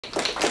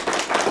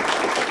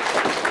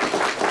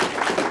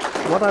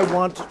what I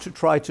want to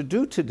try to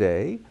do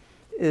today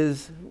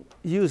is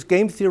use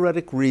game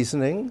theoretic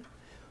reasoning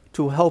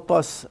to help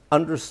us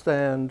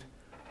understand,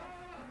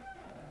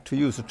 to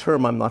use a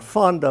term I'm not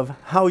fond of,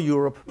 how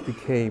Europe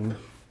became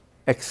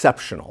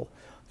exceptional.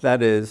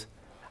 That is,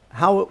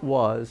 how it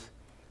was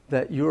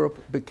that Europe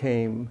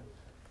became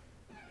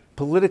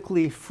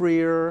politically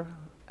freer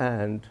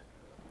and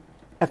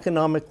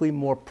economically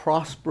more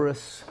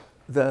prosperous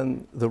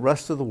than the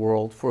rest of the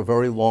world for a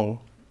very long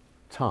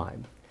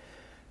time.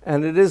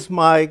 And it is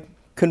my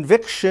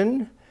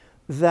conviction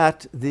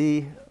that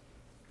the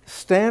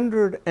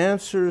standard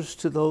answers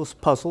to those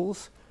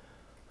puzzles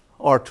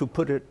are, to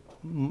put it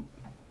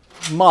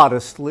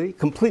modestly,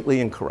 completely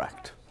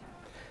incorrect.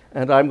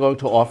 And I'm going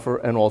to offer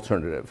an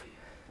alternative.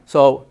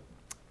 So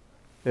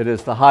it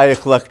is the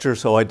Hayek lecture,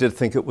 so I did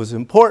think it was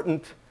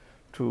important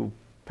to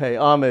pay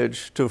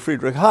homage to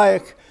Friedrich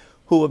Hayek,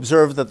 who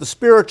observed that the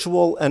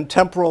spiritual and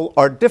temporal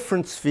are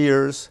different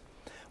spheres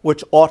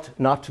which ought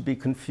not to be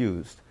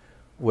confused,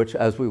 which,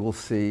 as we will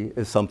see,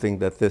 is something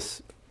that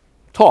this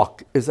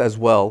talk is as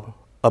well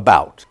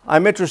about.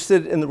 I'm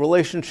interested in the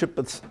relationship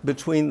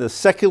between the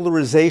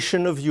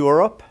secularization of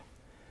Europe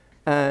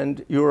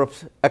and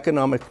Europe's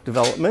economic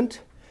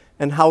development,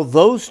 and how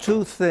those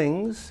two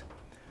things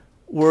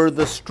were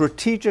the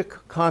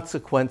strategic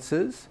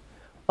consequences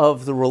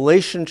of the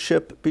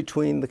relationship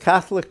between the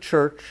Catholic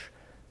Church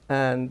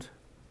and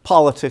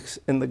politics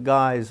in the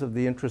guise of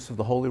the interests of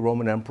the Holy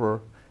Roman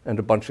Emperor and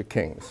a bunch of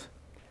kings.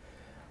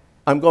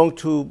 I'm going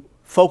to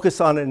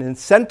focus on an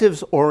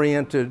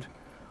incentives-oriented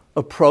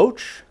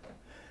approach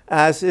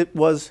as it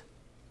was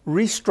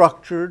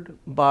restructured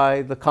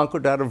by the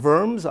Concordat of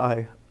Worms.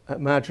 I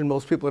imagine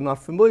most people are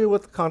not familiar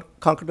with the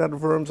Concordat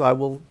of Worms. I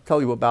will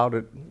tell you about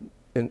it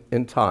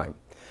in time.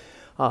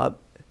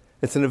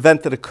 It's an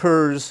event that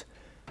occurs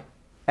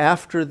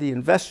after the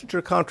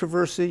investiture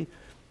controversy,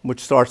 which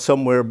starts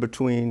somewhere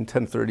between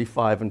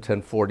 1035 and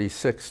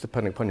 1046,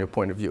 depending upon your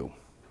point of view.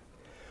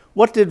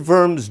 What did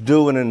Worms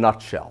do in a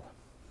nutshell?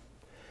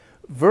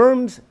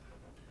 Worms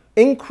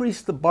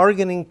increased the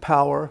bargaining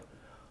power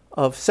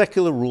of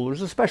secular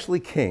rulers, especially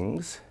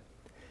kings,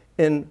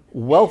 in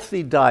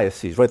wealthy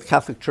dioceses, right? The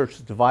Catholic Church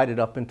is divided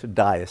up into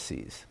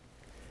dioceses.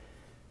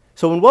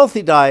 So in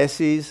wealthy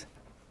dioceses,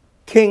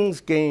 kings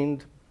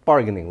gained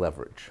bargaining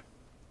leverage.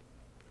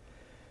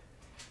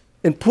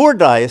 In poor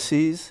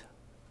dioceses,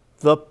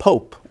 the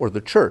Pope, or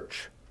the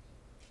Church,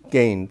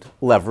 gained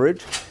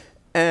leverage,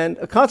 and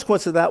a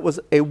consequence of that was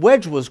a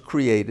wedge was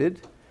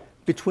created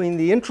between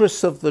the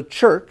interests of the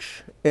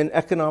Church in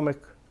economic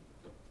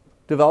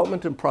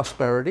development and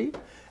prosperity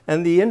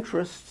and the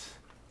interests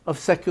of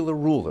secular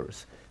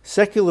rulers.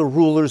 Secular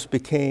rulers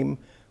became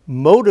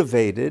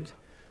motivated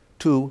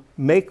to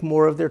make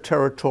more of their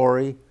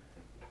territory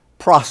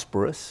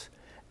prosperous,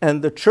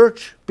 and the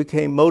Church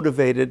became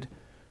motivated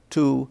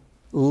to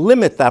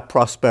limit that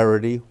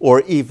prosperity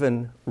or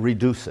even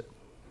reduce it.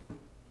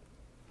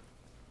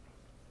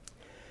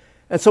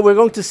 And so we're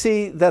going to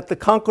see that the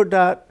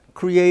Concordat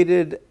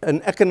created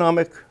an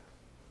economic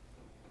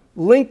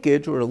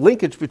linkage, or a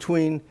linkage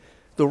between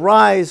the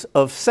rise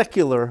of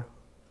secular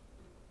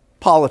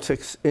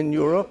politics in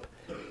Europe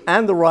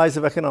and the rise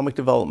of economic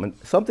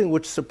development, something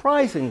which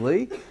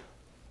surprisingly,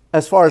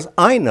 as far as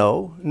I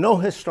know, no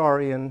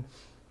historian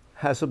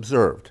has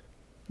observed,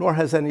 nor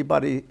has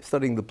anybody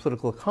studying the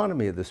political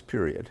economy of this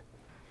period.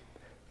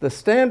 The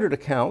standard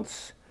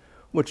accounts,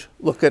 which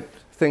look at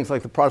things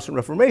like the Protestant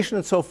Reformation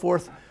and so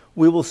forth,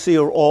 we will see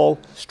are all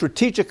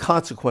strategic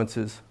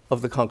consequences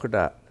of the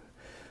Concordat.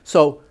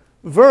 So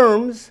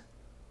Worms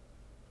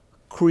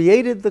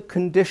created the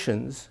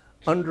conditions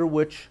under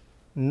which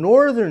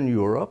Northern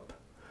Europe,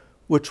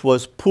 which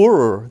was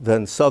poorer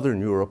than Southern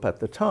Europe at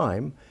the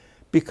time,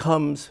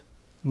 becomes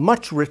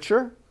much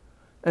richer,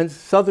 and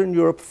Southern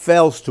Europe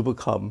fails to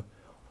become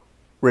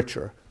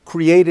richer,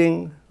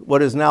 creating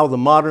what is now the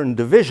modern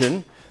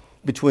division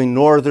between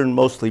Northern,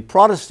 mostly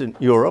Protestant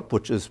Europe,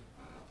 which is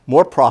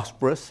more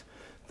prosperous,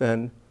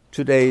 than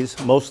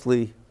today's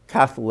mostly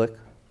Catholic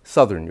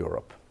Southern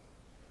Europe.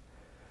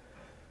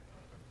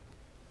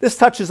 This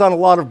touches on a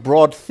lot of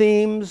broad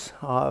themes,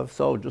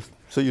 so just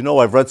so you know,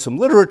 I've read some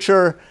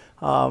literature.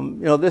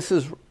 This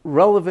is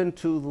relevant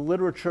to the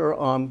literature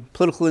on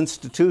political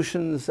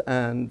institutions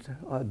and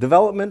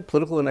development,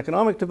 political and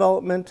economic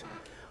development.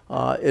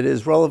 It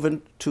is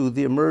relevant to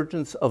the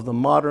emergence of the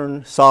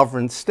modern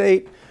sovereign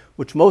state,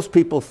 which most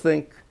people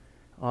think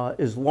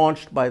is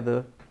launched by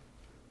the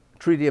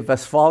Treaty of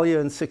Westphalia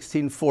in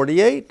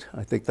 1648.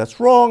 I think that's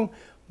wrong.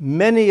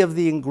 Many of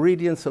the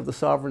ingredients of the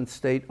sovereign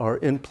state are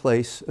in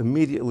place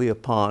immediately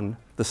upon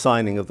the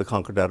signing of the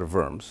Concordat of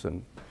Worms.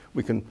 And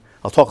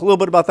I'll talk a little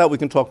bit about that. We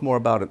can talk more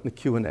about it in the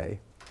Q&A.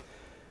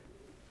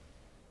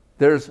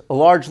 There's a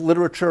large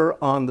literature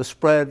on the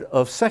spread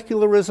of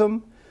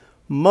secularism.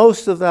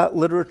 Most of that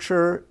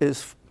literature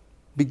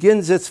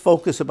begins its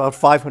focus about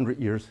 500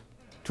 years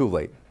too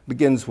late.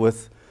 Begins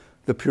with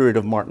the period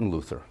of Martin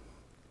Luther.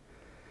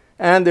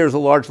 And there's a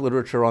large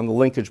literature on the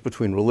linkage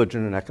between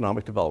religion and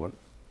economic development.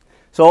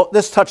 So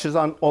this touches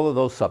on all of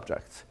those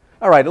subjects.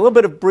 All right, a little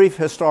bit of brief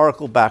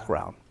historical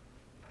background.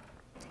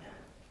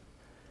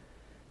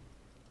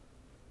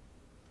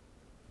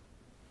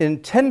 In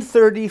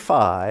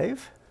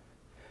 1035,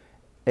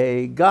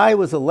 a guy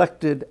was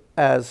elected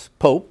as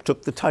Pope,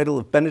 took the title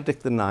of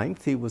Benedict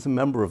IX. He was a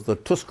member of the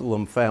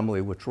Tusculum family,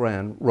 which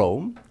ran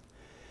Rome.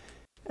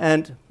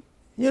 And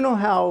you know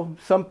how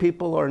some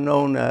people are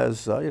known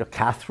as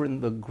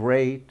Catherine the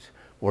Great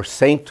or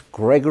Saint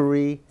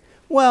Gregory?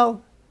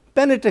 Well,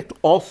 Benedict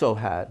also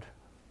had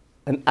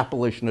an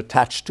appellation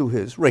attached to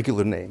his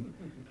regular name,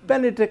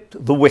 Benedict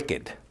the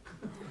Wicked.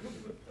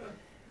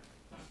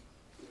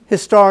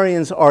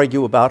 Historians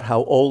argue about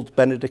how old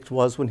Benedict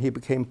was when he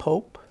became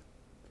Pope.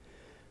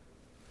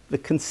 The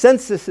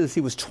consensus is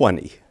he was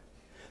 20.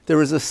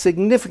 There is a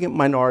significant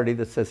minority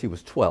that says he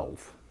was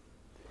 12.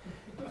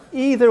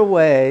 Either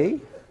way,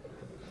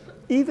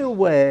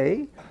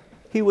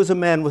 he was a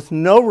man with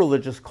no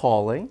religious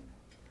calling,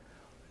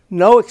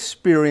 no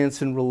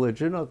experience in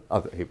religion.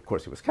 Of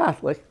course, he was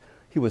Catholic.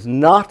 He was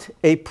not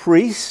a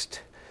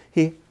priest.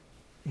 He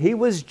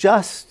was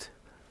just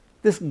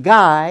this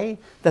guy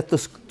that the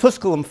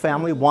Tusculum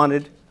family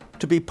wanted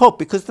to be Pope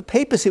because the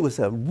papacy was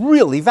a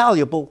really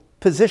valuable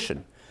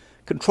position,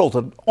 controlled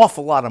an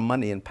awful lot of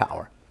money and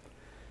power.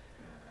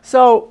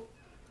 So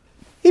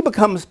he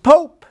becomes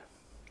Pope.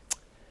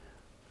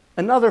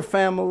 Another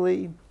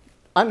family,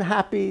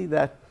 unhappy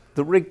that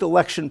the rigged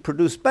election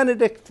produced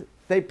Benedict,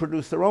 they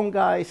produced their own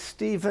guy,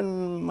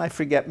 Stephen, I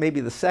forget,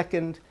 maybe the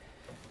second.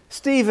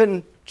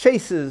 Stephen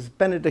chases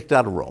Benedict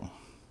out of Rome.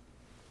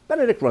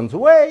 Benedict runs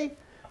away.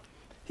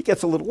 He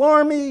gets a little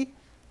army.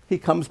 He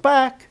comes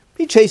back.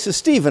 He chases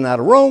Stephen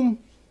out of Rome.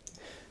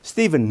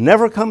 Stephen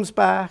never comes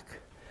back.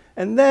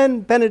 And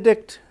then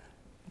Benedict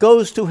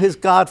goes to his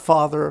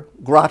godfather,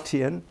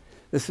 Gratian.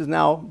 This is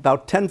now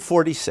about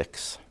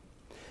 1046.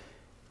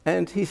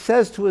 And he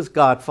says to his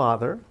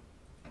godfather,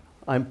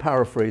 I'm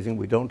paraphrasing,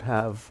 we don't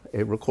have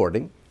a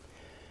recording,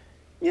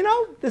 you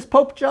know, this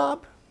Pope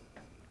job,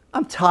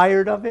 I'm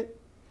tired of it.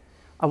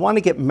 I want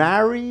to get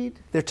married.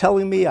 They're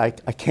telling me I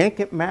can't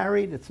get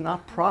married. It's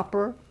not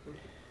proper.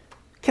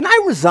 Can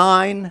I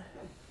resign?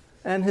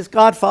 And his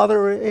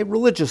godfather, a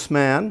religious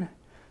man,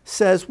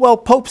 says, well,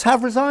 popes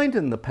have resigned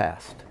in the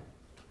past.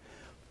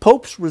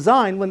 Popes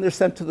resign when they're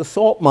sent to the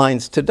salt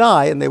mines to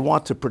die and they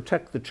want to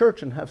protect the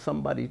church and have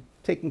somebody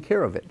taking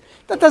care of it.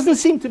 That doesn't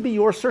seem to be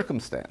your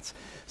circumstance.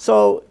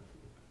 So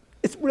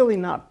it's really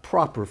not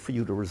proper for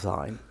you to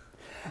resign.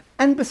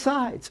 And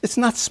besides, it's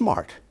not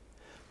smart.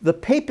 The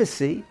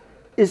papacy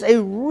is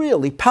a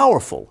really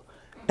powerful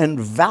and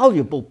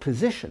valuable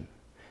position.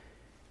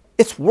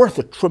 It's worth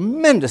a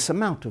tremendous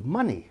amount of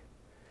money.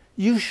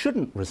 You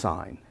shouldn't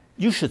resign.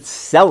 You should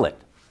sell it.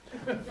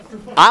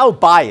 I'll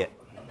buy it.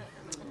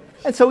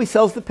 And so he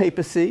sells the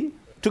papacy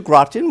to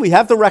Gratian. We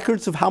have the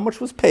records of how much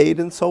was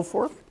paid and so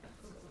forth.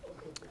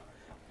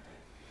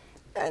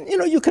 And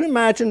you can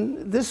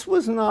imagine this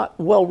was not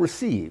well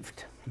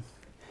received.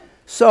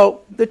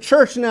 So the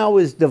church now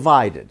is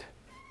divided.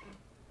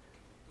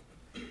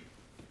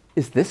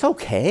 Is this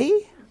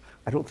okay?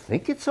 I don't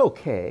think it's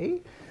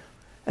okay.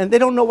 And they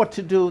don't know what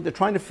to do. They're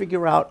trying to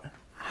figure out,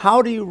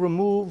 how do you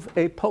remove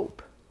a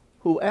pope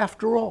who,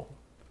 after all,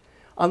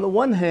 on the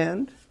one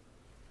hand,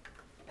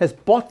 has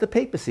bought the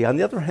papacy. On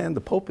the other hand,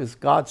 the pope is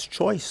God's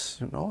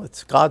choice.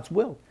 It's God's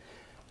will.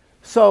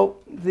 So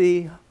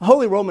the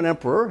Holy Roman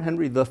Emperor,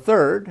 Henry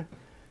III,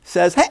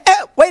 says, hey,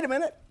 wait a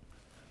minute.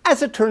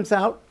 As it turns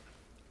out,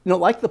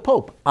 like the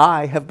Pope,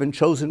 I have been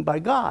chosen by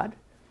God,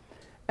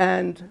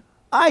 and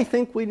I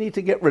think we need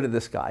to get rid of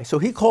this guy. So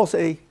he calls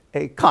a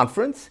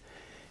conference.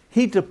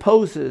 He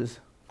deposes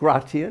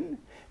Gratian,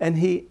 and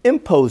he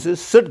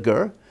imposes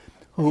Sudeger,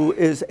 who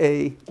is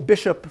a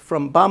bishop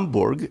from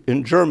Bamberg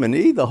in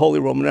Germany. The Holy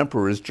Roman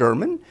Emperor is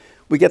German.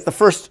 We get the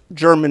first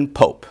German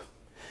Pope.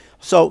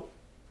 So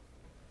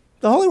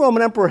the Holy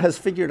Roman Emperor has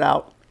figured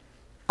out,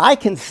 I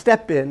can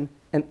step in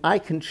and I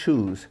can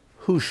choose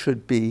who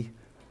should be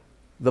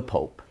the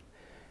Pope.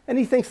 And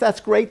he thinks that's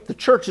great. The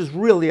church is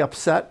really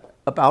upset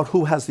about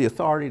who has the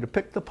authority to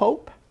pick the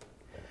Pope.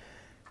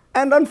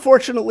 And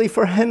unfortunately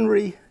for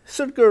Henry,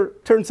 Sudeger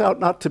turns out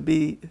not to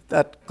be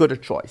that good a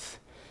choice.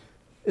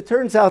 It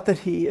turns out that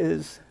he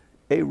is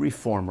a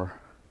reformer.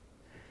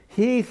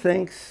 He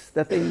thinks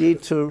that they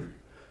need to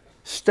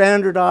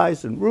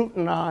standardize and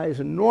routinize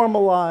and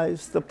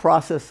normalize the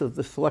process of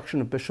the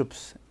selection of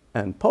bishops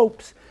and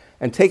popes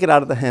and take it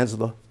out of the hands of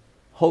the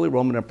Holy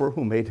Roman Emperor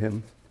who made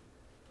him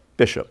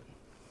bishop.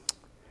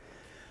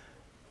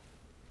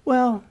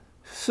 Well,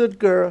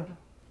 Sudeger,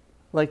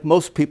 like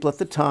most people at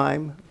the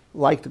time,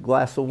 liked a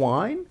glass of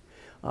wine.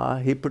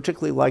 He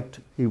particularly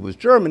he was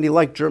German, he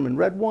liked German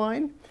red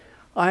wine.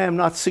 I am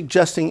not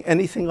suggesting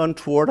anything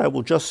untoward. I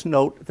will just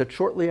note that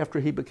shortly after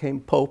he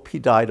became Pope, he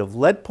died of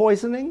lead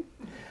poisoning.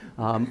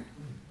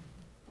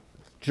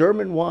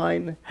 German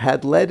wine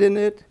had lead in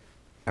it.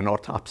 An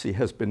autopsy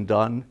has been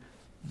done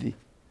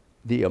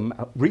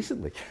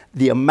recently.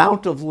 The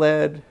amount of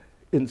lead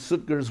in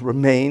Sudeger's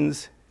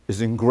remains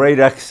is in great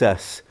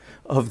excess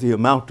of the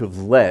amount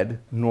of lead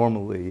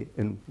normally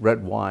in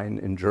red wine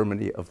in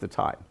Germany of the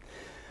time.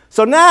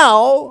 So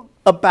now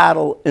a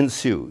battle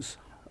ensues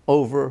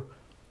over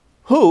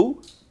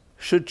who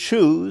should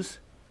choose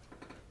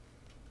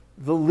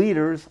the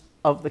leaders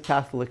of the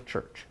Catholic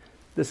Church.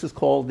 This is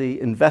called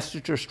the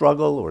investiture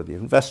struggle or the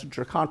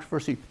investiture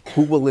controversy.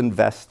 Who will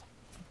invest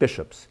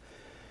bishops?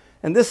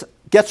 And this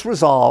gets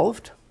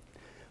resolved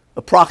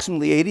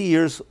approximately 80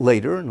 years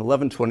later in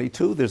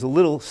 1122. There's a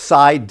little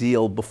side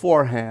deal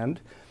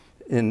beforehand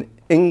in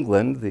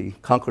England, the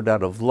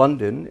Concordat of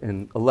London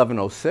in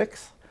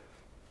 1106.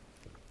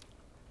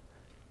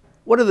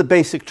 What are the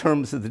basic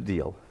terms of the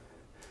deal?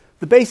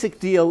 The basic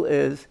deal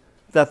is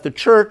that the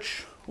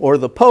church or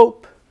the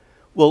pope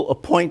will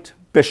appoint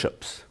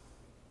bishops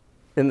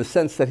in the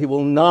sense that he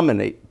will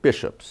nominate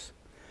bishops.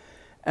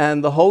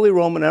 And the Holy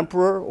Roman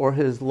Emperor or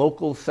his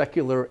local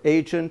secular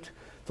agent,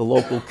 the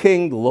local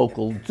king, the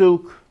local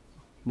duke,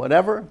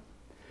 whatever,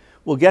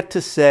 will get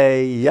to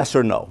say yes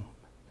or no,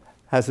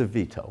 has a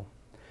veto.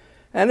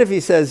 And if he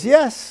says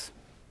yes,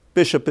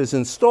 bishop is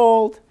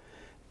installed.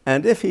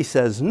 And if he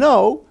says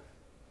no,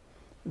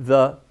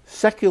 the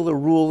secular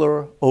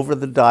ruler over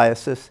the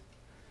diocese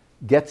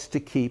gets to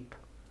keep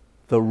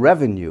the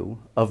revenue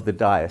of the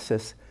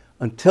diocese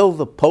until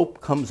the Pope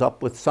comes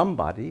up with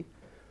somebody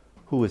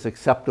who is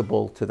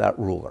acceptable to that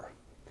ruler.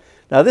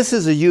 Now, this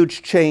is a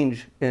huge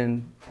change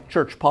in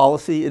church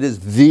policy. It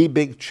is the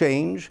big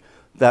change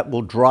that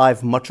will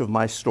drive much of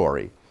my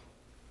story.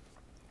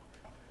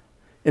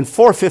 In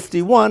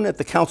 451, at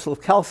the Council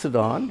of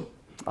Chalcedon,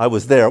 I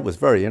was there, it was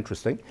very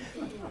interesting,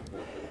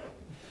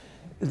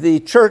 the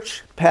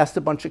church passed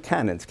a bunch of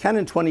canons.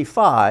 Canon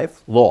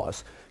 25,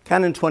 laws.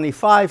 Canon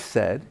 25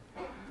 said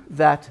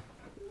that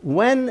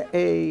when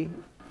a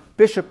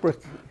bishopric,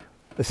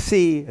 a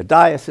see, a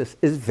diocese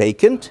is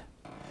vacant,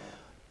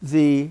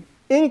 the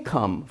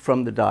income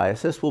from the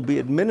diocese will be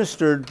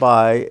administered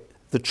by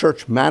the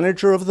church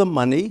manager of the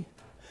money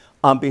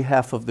on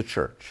behalf of the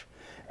church.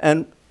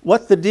 And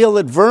what the deal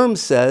at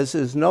Worms says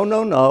is no,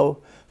 no, no,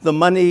 the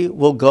money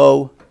will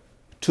go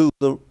to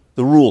the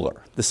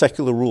ruler, the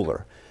secular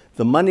ruler.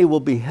 The money will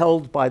be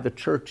held by the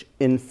church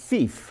in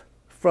fief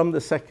from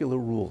the secular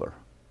ruler,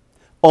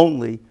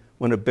 only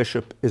when a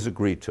bishop is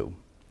agreed to.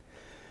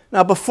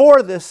 Now,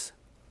 before this,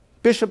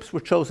 bishops were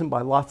chosen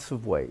by lots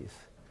of ways.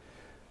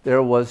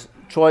 There was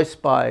choice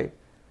by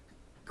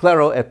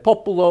clero et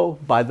populo,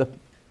 by the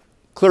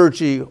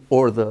clergy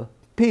or the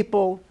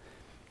people.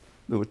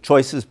 There were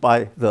choices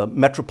by the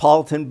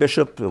metropolitan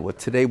bishop, what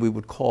today we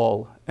would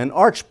call an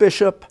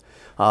archbishop.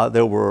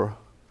 There were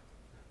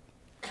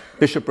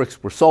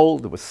bishoprics were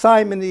sold. There was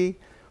simony.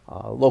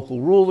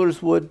 Local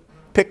rulers would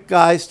pick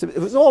guys. It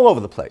was all over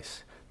the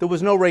place. There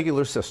was no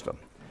regular system.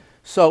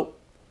 So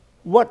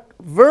what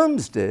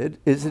Worms did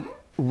is it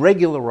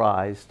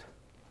regularized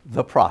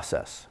the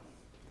process.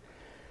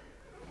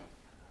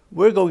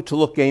 We're going to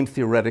look game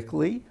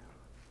theoretically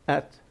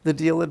at the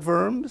deal at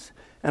Worms,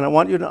 and I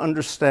want you to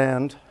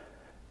understand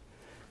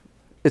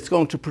it's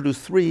going to produce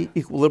three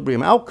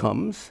equilibrium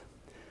outcomes.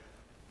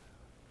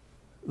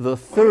 The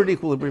third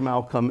equilibrium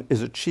outcome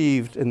is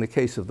achieved in the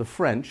case of the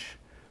French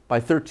by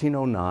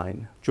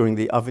 1309 during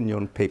the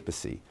Avignon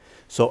papacy.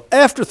 So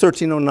after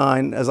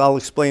 1309, as I'll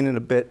explain in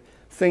a bit,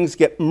 things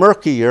get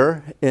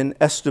murkier in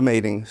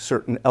estimating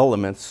certain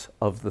elements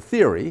of the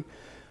theory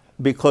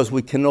because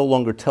we can no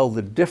longer tell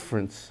the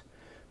difference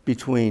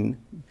between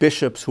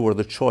bishops who are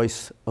the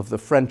choice of the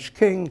French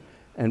king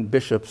and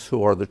bishops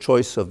who are the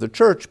choice of the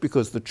church,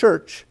 because the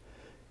church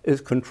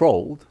is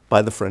controlled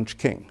by the French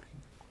king.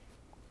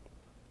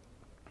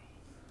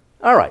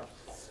 All right,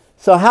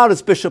 so how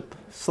does bishop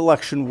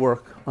selection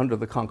work under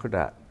the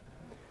Concordat?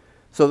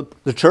 So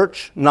the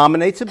church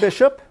nominates a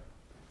bishop.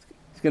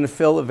 He's going to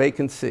fill a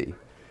vacant see.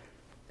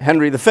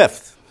 Henry V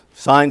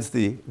signs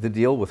the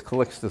deal with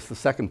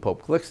Calixtus II,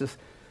 Pope Calixtus,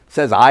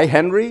 says, I,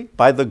 Henry,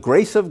 by the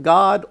grace of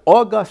God,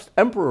 august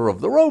emperor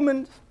of the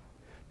Romans,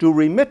 do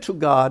remit to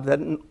God that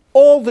in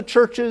all the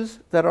churches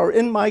that are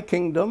in my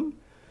kingdom,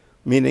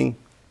 meaning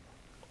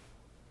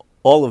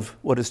all of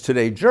what is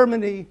today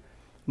Germany,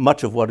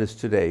 much of what is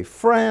today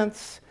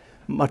France,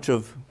 much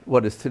of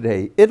what is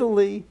today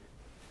Italy,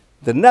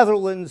 the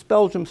Netherlands,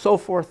 Belgium, so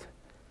forth,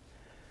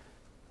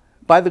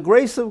 by the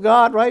grace of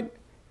God, right,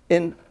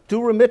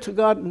 do remit to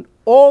God in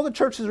all the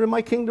churches in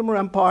my kingdom or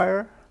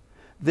empire,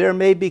 there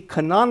may be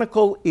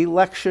canonical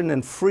election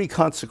and free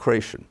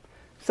consecration.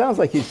 Sounds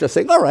like he's just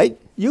saying, all right,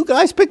 you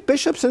guys pick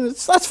bishops and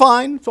that's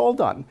fine, it's all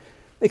done.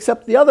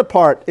 Except the other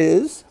part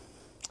is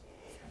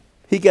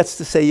he gets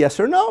to say yes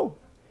or no.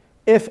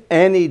 If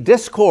any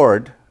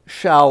discord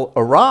shall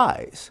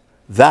arise,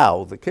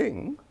 thou, the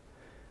king,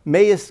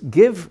 mayest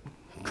give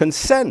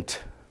consent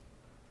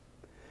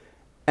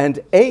and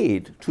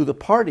aid to the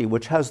party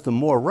which has the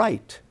more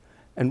right.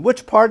 And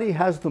which party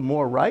has the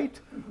more right?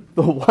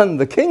 The one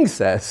the king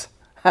says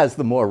has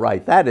the more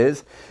right. That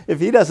is, if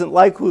he doesn't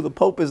like who the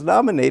Pope is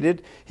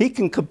nominated, he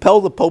can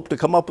compel the Pope to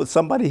come up with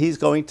somebody he's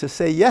going to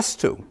say yes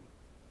to.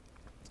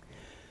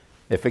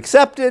 If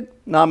accepted,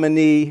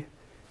 nominee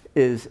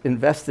is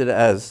invested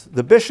as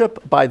the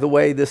bishop. By the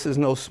way, this is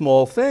no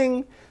small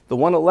thing. The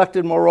one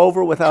elected,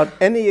 moreover, without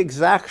any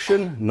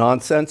exaction,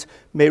 nonsense,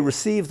 may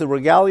receive the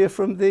regalia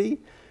from thee,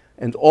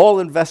 and all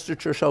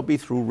investiture shall be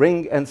through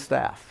ring and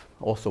staff,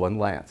 also on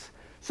lance.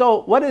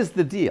 So what is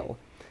the deal?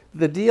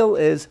 The deal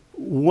is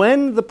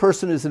when the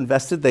person is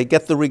invested, they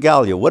get the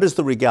regalia. What is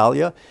the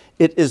regalia?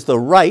 It is the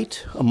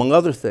right, among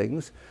other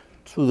things,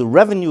 to the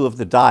revenue of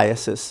the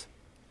diocese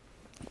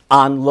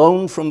on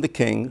loan from the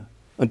king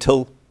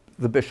until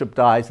the bishop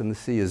dies and the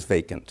see is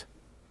vacant.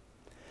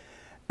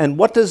 And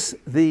what does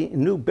the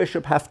new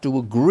bishop have to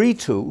agree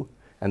to,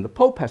 and the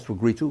pope has to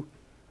agree to,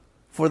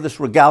 for this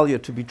regalia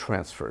to be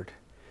transferred?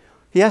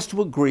 He has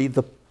to agree,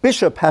 the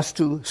bishop has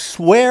to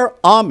swear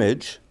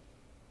homage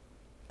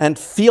and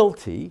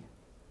fealty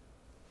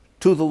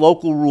to the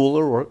local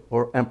ruler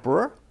or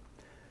emperor.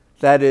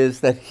 That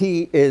is, that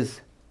he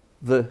is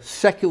the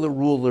secular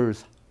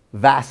ruler's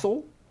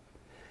vassal,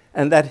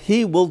 and that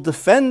he will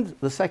defend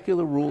the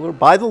secular ruler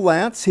by the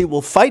lance. He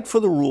will fight for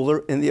the ruler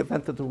in the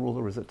event that the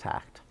ruler is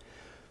attacked.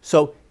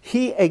 So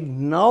he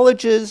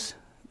acknowledges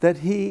that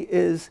he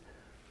is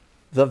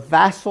the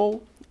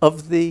vassal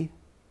of the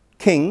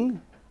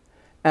king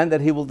and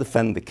that he will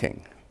defend the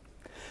king.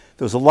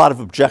 There's a lot of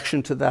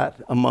objection to that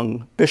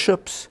among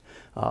bishops.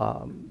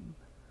 I'm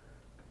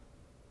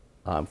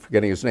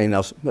forgetting his name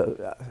now.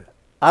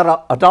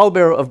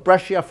 Adalbert of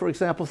Brescia, for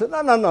example, said,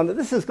 no,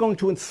 this is going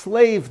to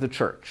enslave the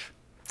church.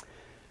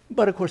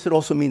 But of course, it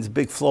also means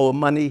big flow of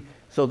money,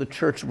 so the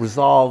church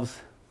resolves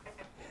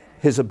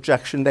his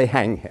objection. They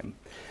hang him.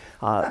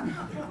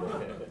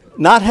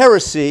 Not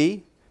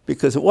heresy,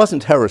 because it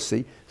wasn't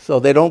heresy, so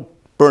they don't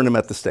burn him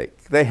at the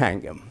stake. They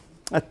hang him.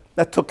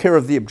 That took care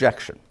of the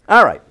objection.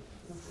 All right.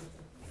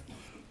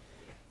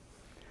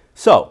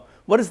 So,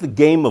 what does the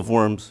game of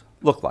worms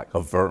look like,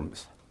 of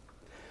worms?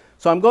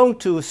 So I'm going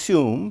to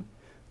assume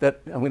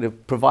that I'm going to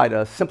provide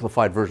a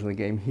simplified version of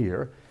the game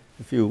here.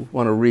 If you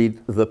want to read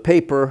the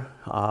paper,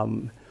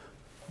 all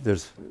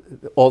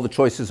the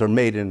choices are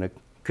made in a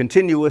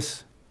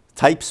continuous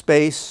type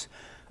space,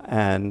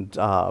 and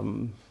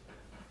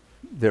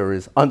there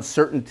is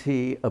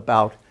uncertainty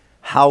about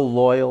how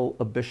loyal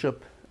a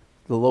bishop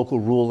the local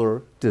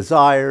ruler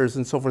desires,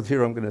 and so forth.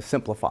 Here I'm going to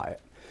simplify it.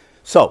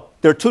 So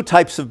there are two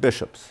types of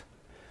bishops.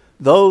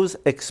 Those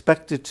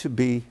expected to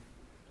be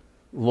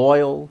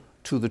loyal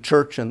to the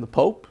church and the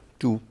pope,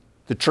 to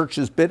the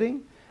church's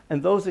bidding,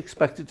 and those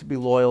expected to be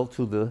loyal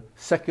to the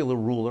secular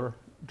ruler,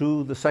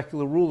 do the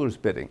secular ruler's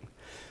bidding.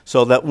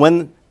 So that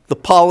when the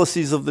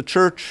policies of the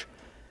church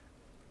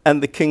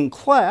and the king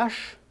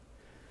clash,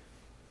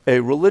 a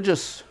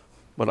religious,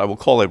 what I will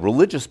call a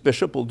religious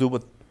bishop, will do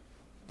what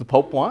the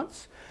pope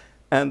wants,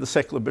 and the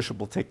secular bishop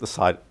will take the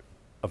side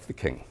of the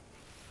king.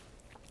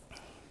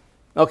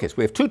 Okay, so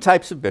we have two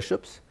types of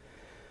bishops.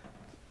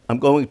 I'm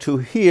going to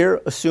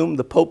here assume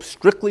the pope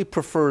strictly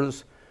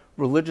prefers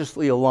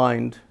religiously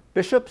aligned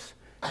bishops,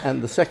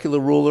 and the secular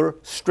ruler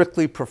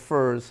strictly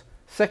prefers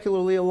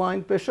secularly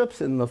aligned bishops.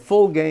 In the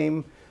full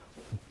game,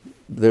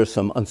 there's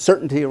some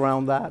uncertainty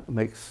around that,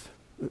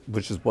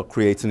 which is what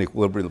creates an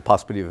equilibrium, the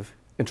possibility of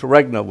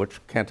interregna,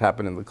 which can't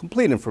happen in the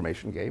complete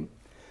information game.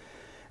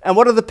 And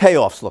what do the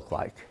payoffs look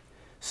like?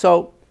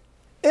 So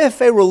if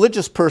a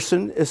religious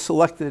person is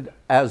selected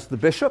as the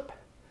bishop,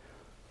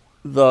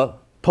 the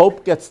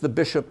pope gets the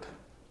bishop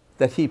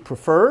that he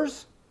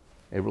prefers,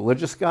 a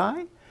religious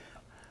guy,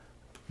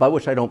 by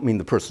which I don't mean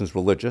the person's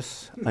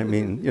religious. I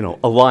mean,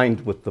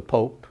 aligned with the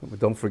pope.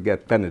 Don't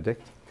forget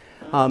Benedict.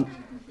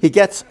 He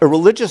gets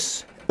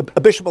a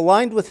bishop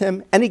aligned with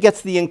him, and he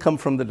gets the income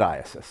from the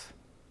diocese.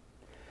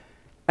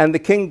 And the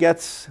king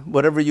gets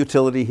whatever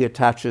utility he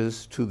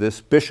attaches to this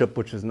bishop,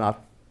 which is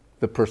not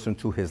the person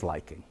to his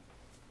liking.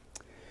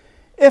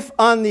 If,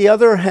 on the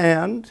other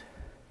hand,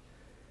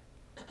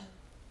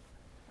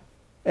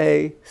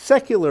 a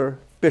secular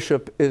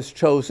bishop is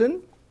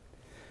chosen,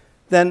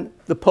 then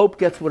the pope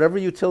gets whatever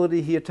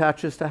utility he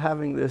attaches to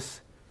having this,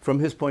 from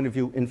his point of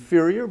view,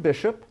 inferior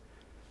bishop,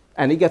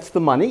 and he gets the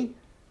money,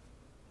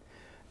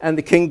 and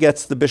the king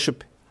gets the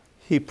bishop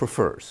he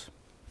prefers.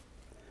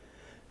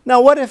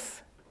 Now, what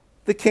if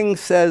the king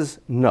says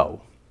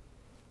no?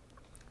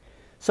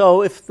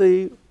 So if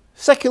the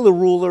secular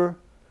ruler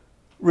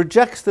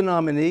rejects the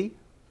nominee,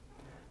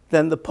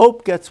 then the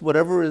pope gets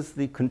whatever is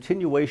the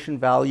continuation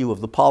value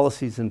of the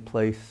policies in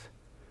place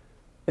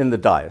in the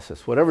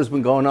diocese. Whatever's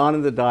been going on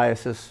in the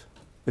diocese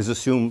is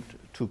assumed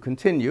to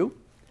continue.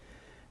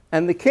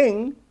 And the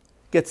king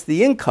gets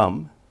the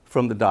income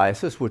from the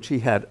diocese, which he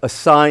had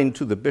assigned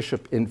to the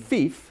bishop in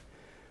fief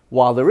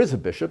while there is a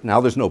bishop. Now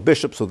there's no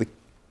bishop, so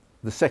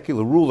the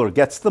secular ruler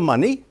gets the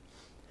money.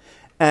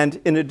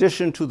 And in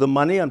addition to the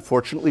money,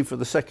 unfortunately for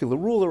the secular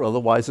ruler,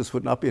 otherwise this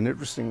would not be an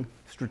interesting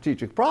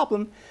strategic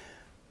problem,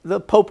 the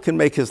pope can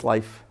make his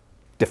life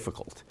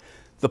difficult.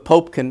 The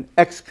pope can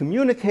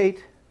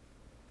excommunicate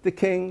the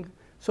king.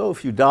 So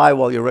if you die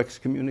while you're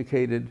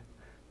excommunicated,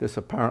 this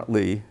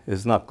apparently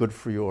is not good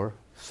for your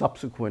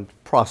subsequent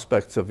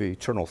prospects of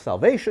eternal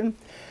salvation.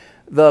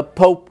 The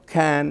pope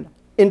can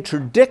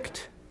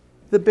interdict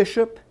the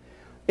bishop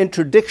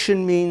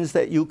Interdiction means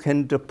that you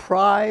can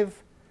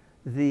deprive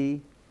the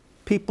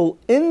people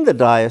in the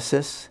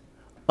diocese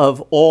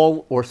of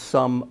all or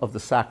some of the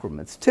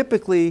sacraments.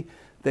 Typically,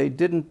 they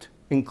didn't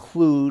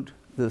include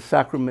the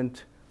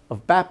sacrament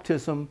of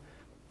baptism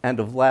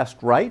and of last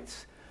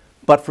rites.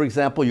 But for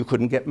example, you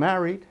couldn't get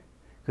married,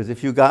 because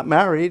if you got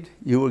married,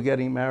 you were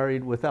getting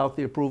married without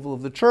the approval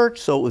of the church,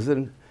 so it was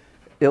an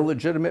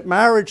illegitimate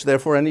marriage.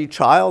 Therefore, any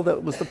child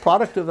that was the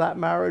product of that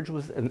marriage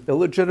was an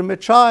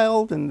illegitimate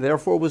child, and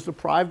therefore was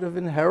deprived of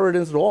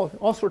inheritance and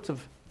all sorts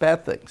of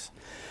bad things.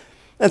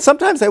 And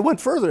sometimes they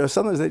went further.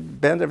 Sometimes they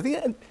banned everything.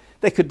 And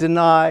they could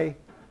deny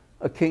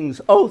a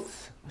king's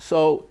oaths.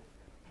 So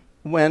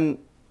when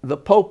the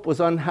Pope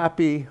was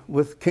unhappy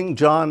with King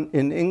John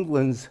in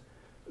England's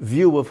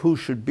view of who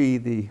should be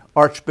the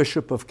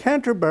Archbishop of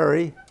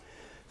Canterbury,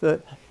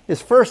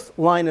 his first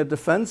line of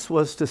defense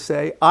was to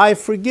say, I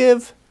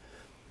forgive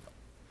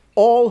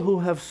all who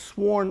have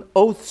sworn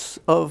oaths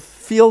of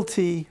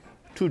fealty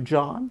to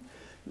John.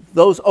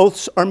 Those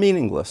oaths are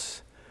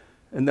meaningless.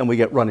 And then we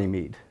get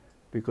Runnymede,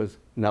 because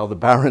now the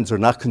barons are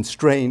not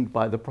constrained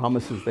by the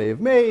promises they have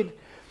made.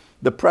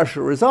 The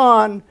pressure is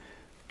on.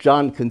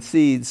 John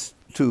concedes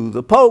to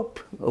the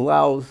Pope,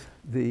 allows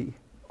the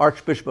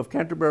Archbishop of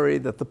Canterbury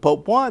that the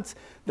Pope wants.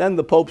 Then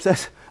the Pope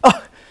says,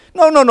 oh,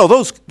 no,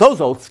 those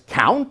oaths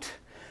count.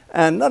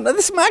 And no,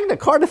 this Magna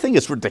Carta thing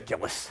is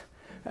ridiculous.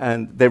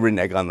 And they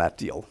renege on that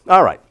deal.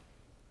 All right.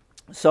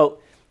 So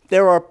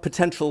there are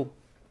potential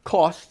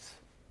costs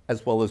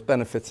as well as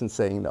benefits in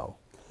saying no.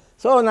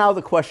 So now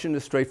the question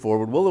is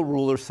straightforward. Will a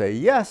ruler say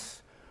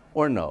yes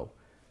or no?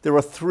 There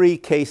are 3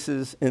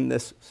 cases in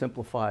this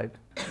simplified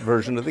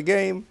version of the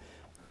game.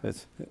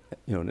 It's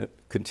a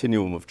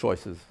continuum of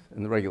choices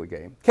in the regular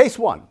game. Case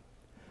 1.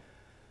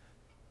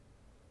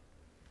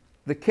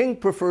 The king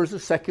prefers a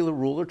secular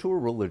ruler to a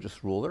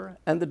religious ruler,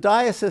 and the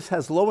diocese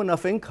has low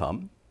enough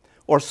income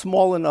or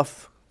small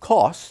enough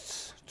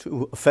costs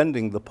to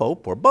offending the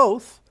Pope, or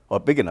both, or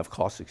big enough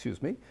costs,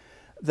 excuse me,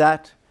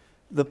 that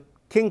the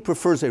king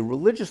prefers a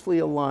religiously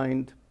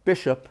aligned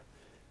bishop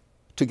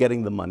to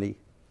getting the money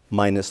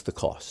minus the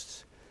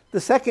costs.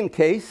 The second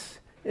case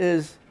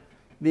is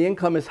the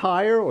income is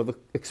higher, or the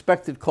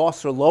expected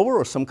costs are lower,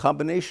 or some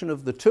combination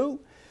of the two.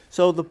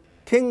 So the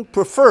king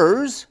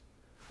prefers,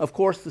 of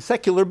course, the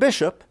secular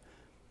bishop,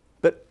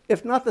 but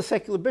if not the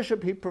secular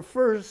bishop, he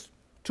prefers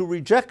to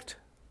reject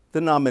the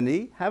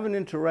nominee, have an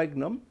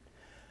interregnum,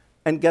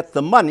 and get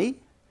the money.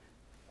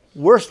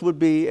 Worst would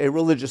be a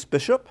religious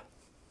bishop,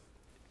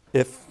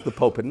 if the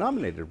Pope had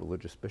nominated a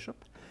religious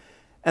bishop.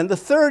 And the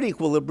third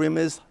equilibrium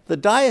is the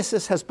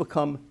diocese has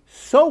become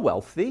so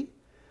wealthy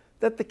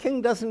that the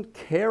king doesn't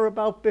care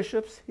about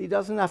bishops. He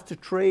doesn't have to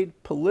trade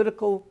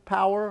political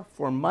power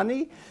for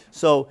money.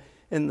 So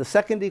in the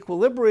second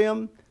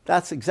equilibrium,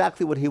 that's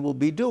exactly what he will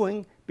be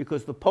doing,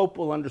 because the Pope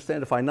will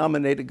understand, if I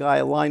nominate a guy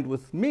aligned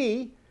with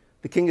me,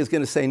 the king is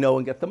going to say no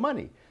and get the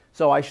money.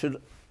 So I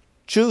should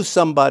choose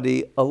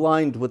somebody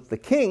aligned with the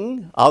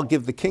king. I'll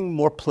give the king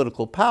more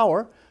political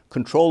power,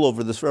 control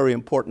over this very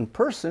important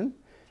person,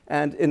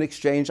 and in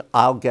exchange,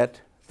 I'll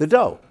get the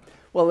dough.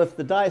 Well, if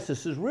the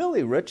diocese is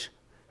really rich,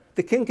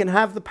 the king can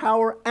have the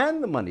power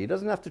and the money. He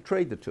doesn't have to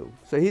trade the two.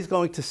 So he's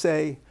going to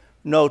say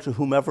no to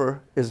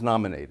whomever is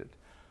nominated.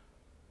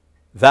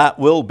 That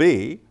will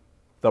be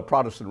the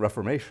Protestant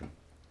Reformation.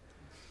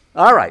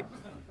 All right.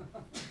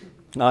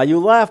 Now you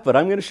laugh, but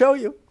I'm going to show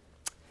you.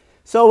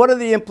 So what are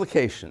the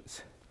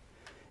implications?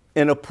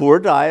 In a poor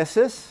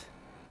diocese,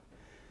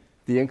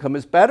 the income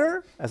is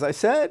better. As I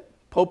said,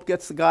 Pope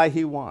gets the guy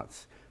he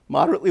wants.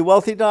 Moderately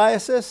wealthy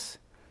diocese,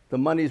 the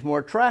money's more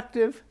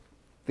attractive.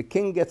 The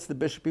king gets the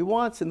bishop he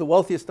wants. In the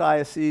wealthiest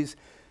diocese,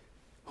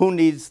 who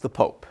needs the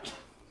Pope?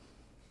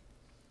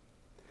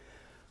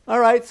 All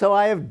right, so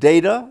I have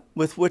data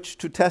with which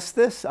to test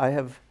this. I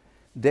have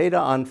data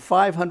on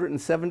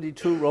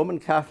 572 Roman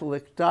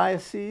Catholic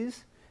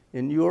dioceses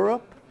in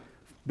Europe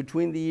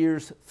between the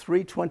years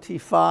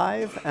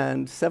 325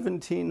 and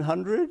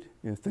 1700.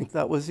 You think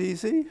that was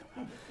easy?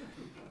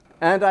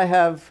 And I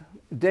have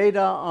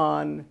data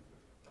on,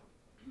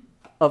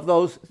 of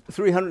those,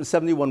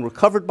 371 were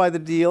covered by the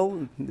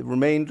deal. The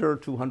remainder,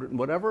 200 and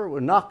whatever, were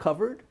not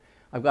covered.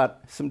 I've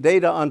got some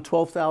data on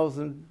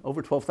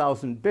over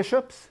 12,000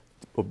 bishops,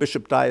 or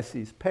bishop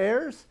diocese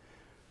pairs.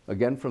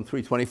 Again, from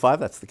 325,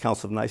 that's the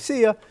Council of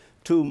Nicaea,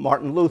 to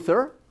Martin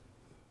Luther.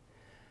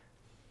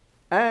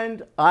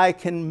 And I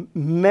can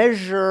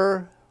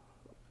measure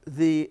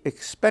the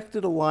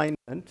expected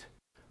alignment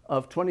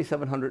of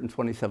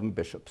 2,727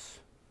 bishops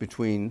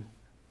between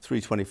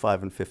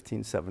 325 and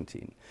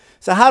 1517.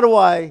 So how do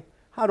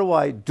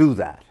I do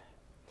that?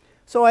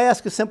 So I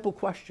ask a simple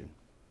question.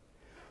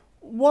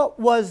 What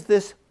was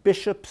this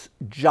bishop's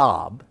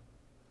job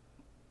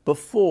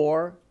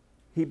before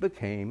he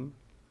became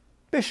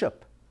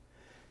bishop?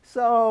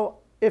 So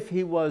if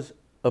he was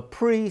a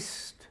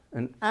priest,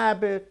 an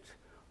abbot,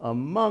 a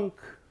monk,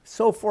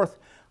 so forth,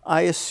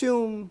 I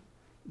assume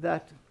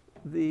that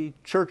the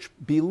church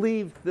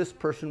believed this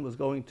person was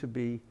going to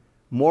be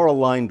more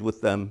aligned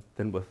with them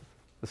than with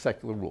the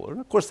secular ruler.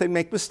 And of course, they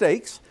make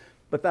mistakes,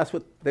 but that's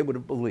what they would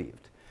have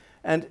believed.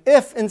 And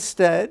if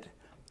instead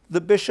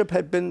the bishop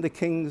had been the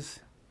king's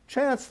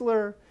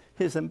chancellor,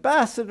 his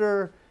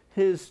ambassador,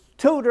 his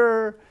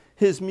tutor,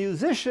 his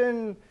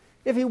musician,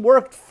 if he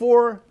worked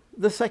for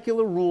the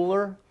secular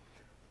ruler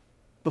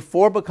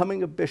before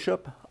becoming a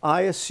bishop,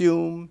 I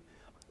assume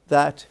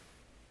that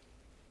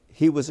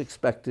he was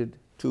expected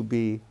to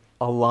be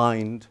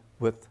aligned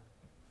with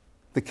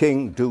the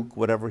king, duke,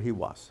 whatever he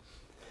was.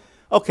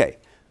 Okay,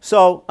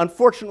 so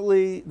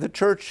unfortunately, the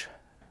church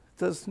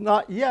does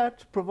not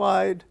yet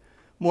provide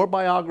more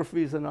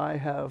biographies than I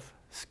have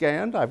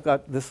scanned. I've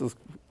got, this is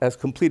as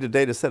complete a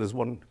data set as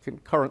one can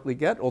currently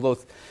get, although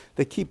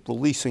they keep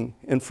releasing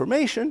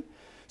information.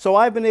 So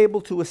I've been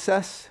able to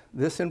assess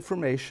this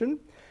information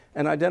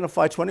and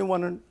identify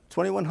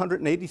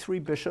 2,183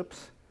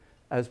 bishops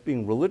as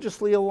being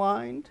religiously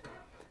aligned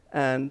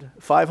and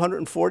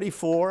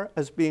 544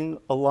 as being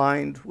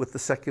aligned with the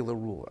secular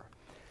ruler.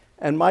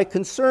 And my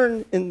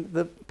concern in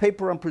the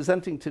paper I'm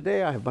presenting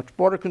today, I have much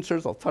broader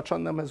concerns, I'll touch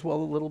on them as well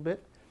a little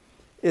bit,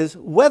 is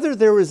whether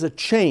there is a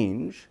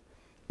change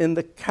in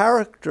the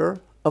character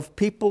of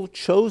people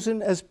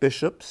chosen as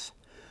bishops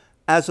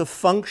as a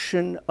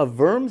function of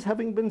Worms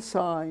having been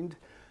signed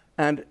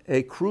and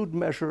a crude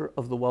measure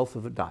of the wealth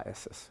of a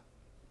diocese.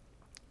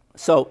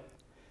 So,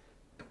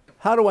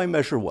 how do I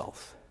measure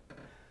wealth?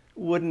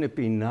 Wouldn't it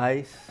be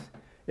nice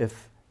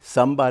if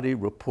somebody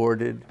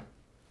reported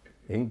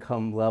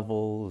income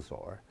levels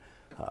or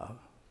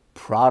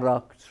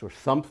products or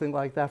something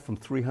like that from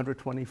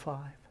 325?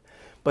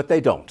 But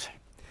they don't.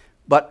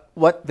 But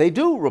what they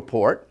do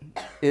report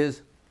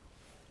is,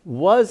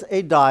 was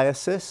a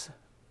diocese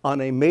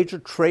on a major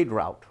trade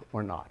route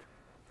or not?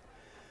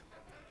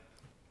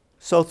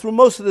 So through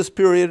most of this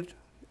period,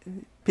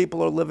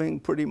 people are living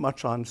pretty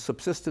much on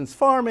subsistence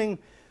farming.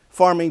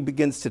 Farming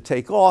begins to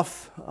take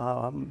off,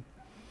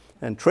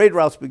 and trade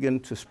routes begin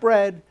to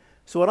spread.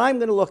 So what I'm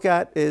going to look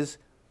at is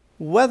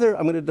whether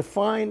I'm going to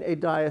define a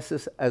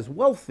diocese as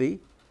wealthy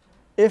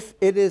if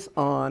it is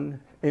on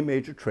a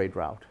major trade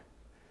route.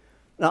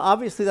 Now,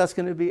 obviously, that's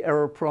going to be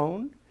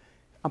error-prone.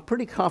 I'm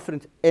pretty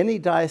confident any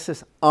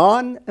diocese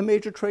on a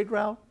major trade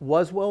route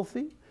was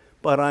wealthy,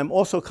 but I'm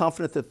also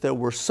confident that there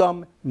were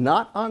some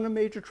not on a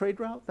major trade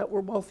route that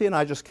were wealthy, and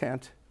I just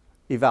can't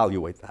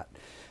evaluate that.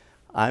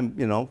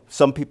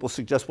 Some people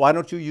suggest, why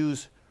don't you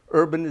use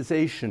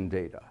urbanization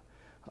data,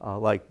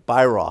 like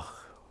Bayreuth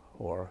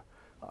or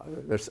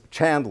there's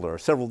Chandler,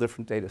 several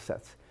different data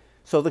sets.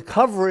 So the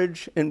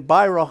coverage in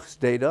Bayreuth's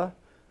data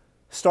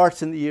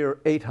starts in the year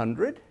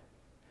 800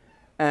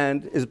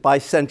 and is by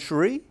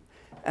century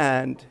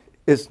and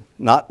is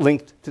not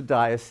linked to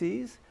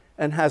dioceses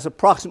and has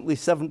approximately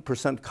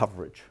 7%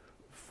 coverage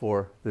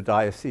for the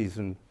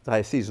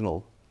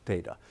diocesanal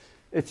data.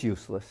 It's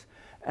useless.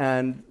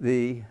 And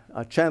the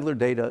Chandler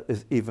data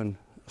is even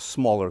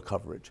smaller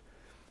coverage.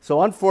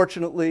 So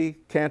unfortunately,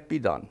 can't be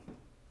done.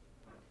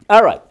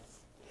 All right.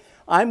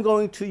 I'm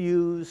going to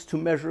use to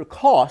measure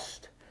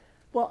cost.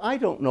 Well, I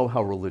don't know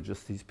how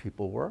religious these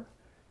people were.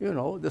 You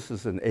know, this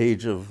is an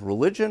age of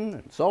religion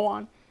and so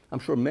on. I'm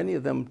sure many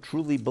of them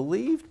truly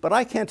believed, but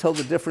I can't tell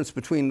the difference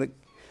between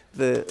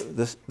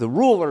the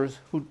rulers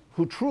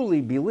who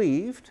truly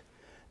believed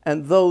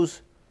and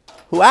those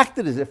who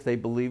acted as if they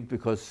believed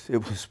because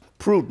it was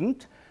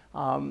prudent.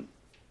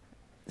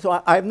 So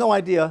I have no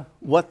idea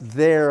what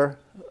their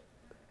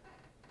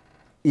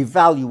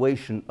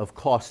evaluation of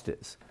cost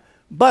is.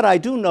 But I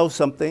do know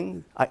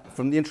something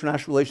from the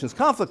international relations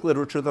conflict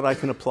literature that I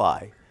can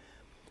apply.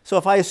 So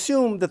if I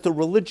assume that the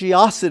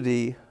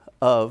religiosity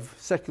of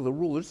secular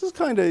rulers is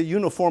kind of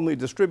uniformly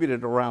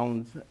distributed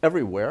around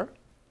everywhere,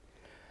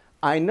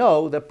 I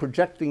know that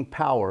projecting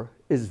power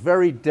is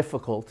very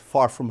difficult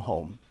far from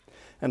home.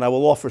 And I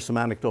will offer some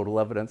anecdotal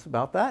evidence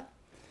about that.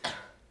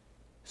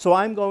 So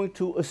I'm going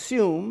to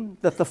assume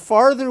that the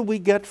farther we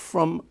get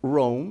from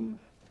Rome,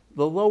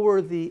 the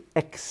lower the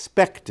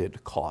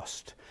expected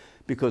cost,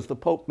 because the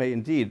Pope may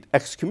indeed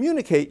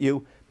excommunicate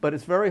you, but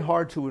it's very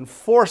hard to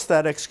enforce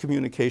that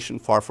excommunication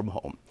far from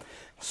home.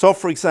 So,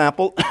 for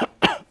example,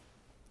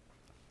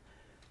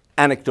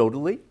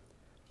 anecdotally,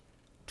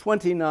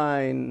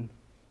 29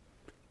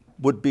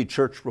 would-be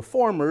church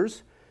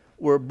reformers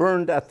were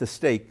burned at the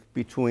stake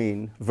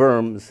between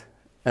Worms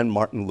and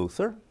Martin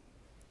Luther.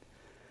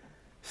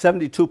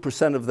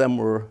 72% of them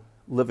were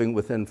living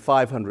within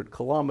 500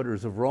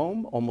 kilometers of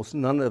Rome. Almost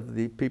none of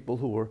the people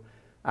who were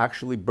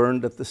actually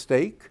burned at the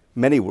stake,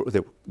 many were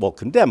well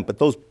condemned, but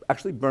those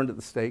actually burned at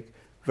the stake,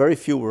 very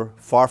few were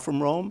far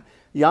from Rome.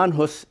 Jan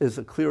Hus is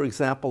a clear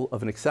example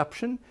of an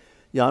exception.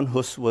 Jan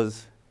Hus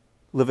was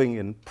living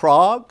in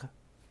Prague,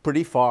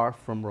 pretty far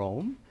from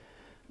Rome,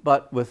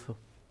 but with,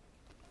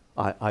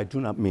 I do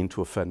not mean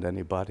to offend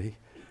anybody,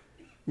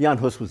 Jan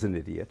Hus was an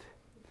idiot.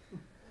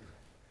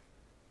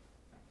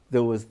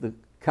 There was the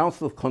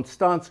Council of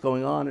Constance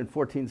going on in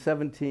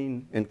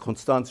 1417 in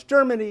Constance,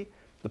 Germany.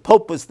 The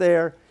Pope was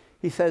there.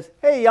 He says,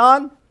 hey,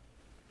 Jan,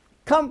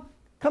 come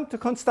to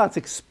Constance.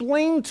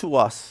 Explain to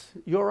us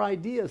your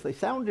ideas. They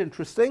sound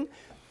interesting.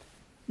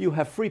 you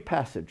have free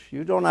passage.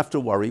 You don't have to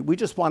worry. We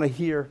just want to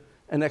hear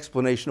an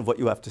explanation of what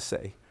you have to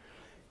say.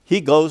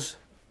 He goes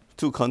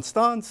to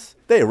Constance.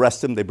 They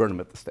arrest him. They burn him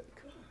at the stake.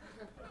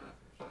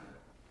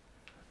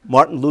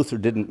 Martin Luther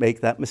didn't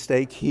make that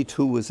mistake. He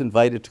too was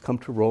invited to come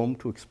to Rome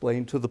to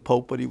explain to the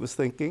Pope what he was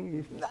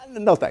thinking.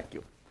 No, thank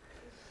you.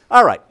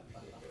 All right.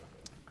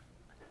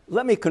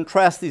 Let me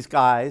contrast these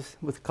guys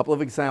with a couple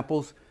of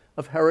examples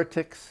of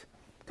heretics,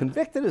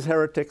 convicted as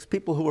heretics,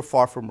 people who were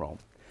far from Rome.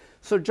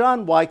 So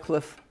John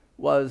Wycliffe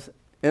was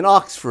in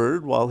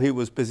Oxford while he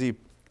was busy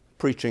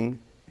preaching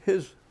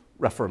his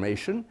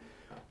Reformation,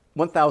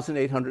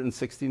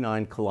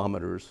 1,869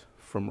 kilometers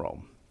from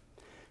Rome.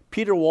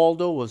 Peter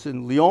Waldo was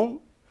in Lyon,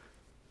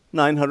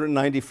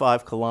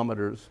 995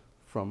 kilometers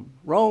from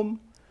Rome,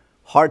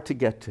 hard to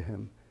get to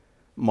him.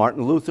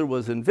 Martin Luther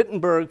was in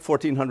Wittenberg,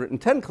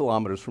 1,410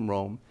 kilometers from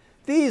Rome.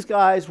 These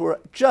guys were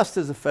just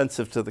as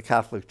offensive to the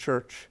Catholic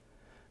Church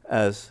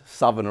as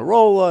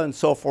Savonarola and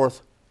so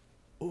forth,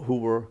 who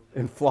were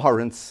in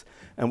Florence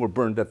and were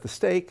burned at the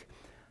stake.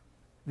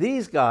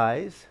 These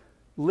guys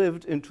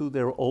lived into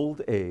their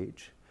old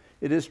age.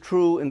 It is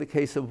true in the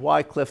case of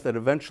Wycliffe that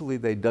eventually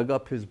they dug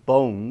up his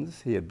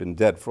bones. He had been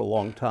dead for a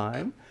long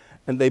time,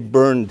 and they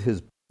burned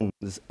his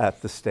bones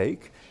at the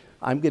stake.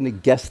 I'm going to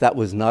guess that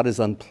was not as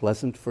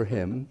unpleasant for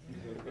him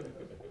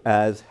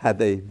as had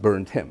they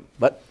burned him.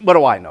 But what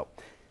do I know?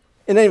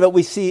 In any event,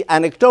 we see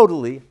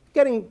anecdotally,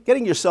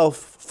 getting yourself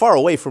far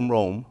away from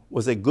Rome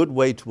was a good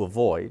way to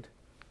avoid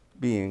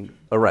being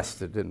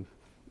arrested and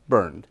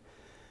burned.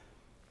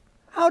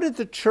 How did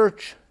the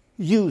church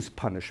use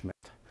punishment?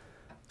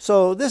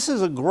 So this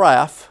is a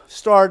graph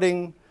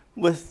starting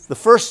with the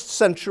 1st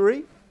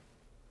century,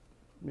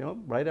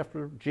 right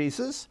after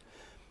Jesus,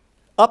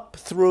 up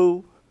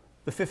through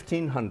the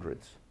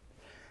 1500s.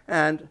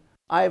 And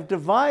I've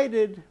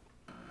divided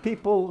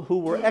people who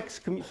were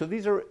excommunicated. So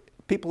these are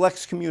people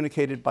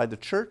excommunicated by the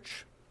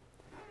church,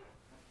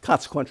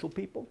 consequential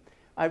people,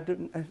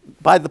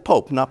 by the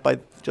Pope, not by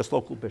just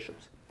local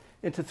bishops,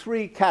 into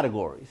 3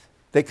 categories.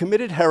 They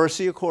committed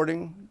heresy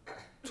according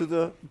to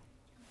the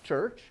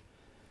church.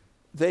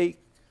 They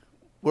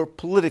were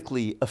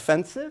politically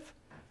offensive,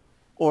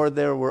 or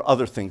there were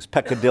other things,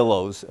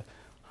 peccadillos.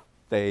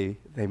 They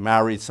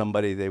married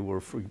somebody they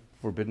were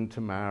forbidden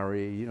to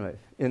marry,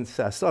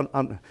 incest,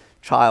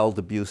 child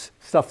abuse,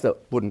 stuff that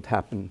wouldn't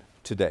happen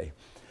today.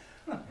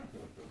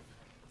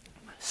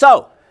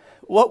 So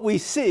what we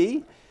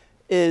see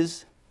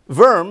is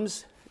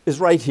Worms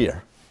is right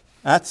here.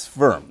 That's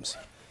Worms.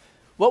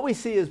 What we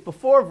see is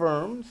before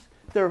Worms,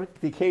 there are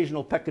the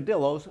occasional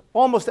peccadillos.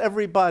 Almost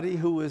everybody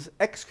who is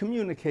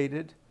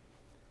excommunicated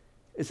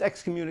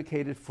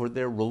for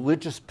their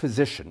religious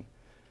position.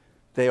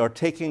 They are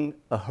taking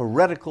a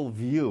heretical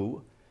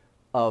view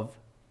of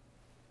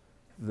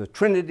the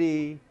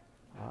Trinity,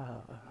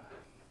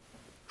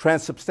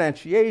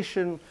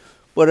 transubstantiation,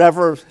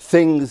 whatever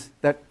things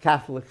that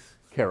Catholics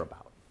care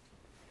about.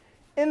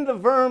 In the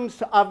Worms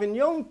to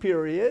Avignon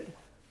period,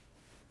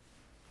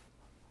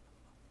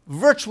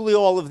 virtually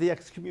all of the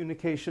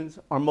excommunications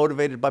are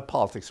motivated by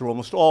politics. They're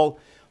almost all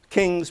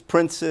kings,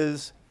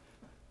 princes,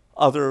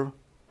 other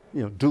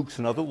dukes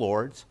and other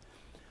lords,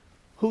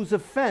 whose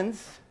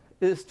offense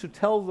is to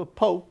tell the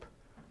Pope,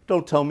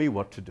 don't tell me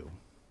what to do.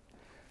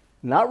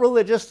 Not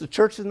religious. The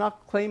church is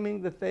not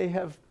claiming that they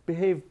have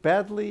behaved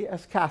badly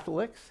as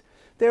Catholics.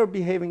 They are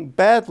behaving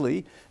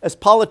badly as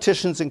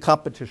politicians in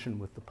competition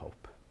with the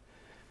Pope.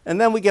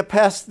 And then we get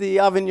past the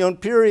Avignon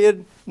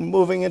period,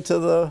 moving into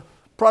the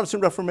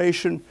Protestant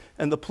Reformation,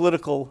 and the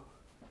political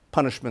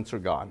punishments are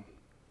gone.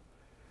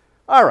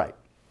 All right.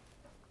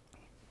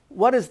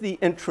 What is the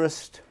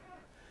interest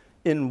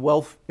in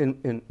wealth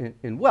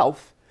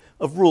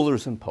of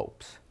rulers and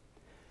popes?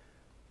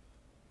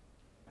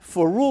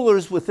 For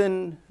rulers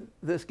within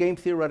this game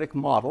theoretic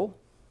model,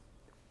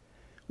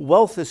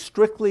 wealth is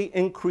strictly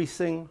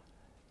increasing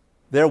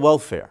their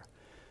welfare,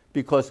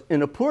 because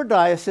in a poor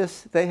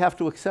diocese, they have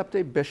to accept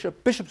a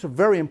bishop. Bishops are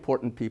very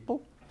important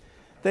people.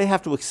 They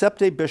have to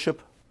accept a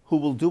bishop who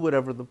will do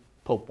whatever the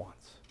Pope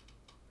wants.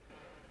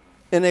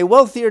 In a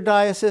wealthier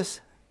diocese,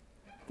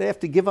 they have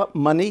to give up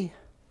money,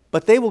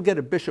 but they will get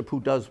a bishop who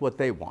does what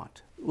they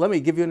want. Let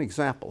me give you an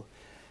example.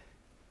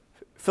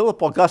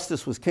 Philip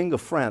Augustus was king of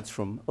France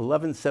from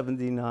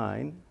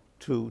 1179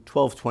 to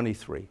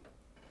 1223.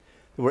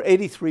 There were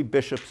 83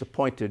 bishops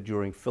appointed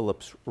during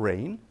Philip's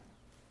reign.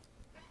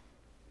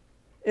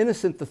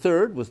 Innocent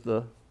III was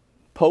the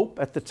Pope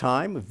at the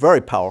time, a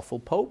very powerful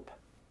Pope.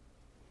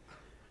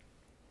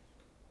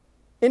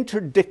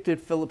 Interdicted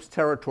Philip's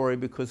territory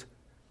because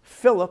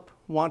Philip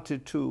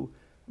wanted to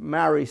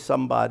marry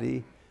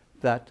somebody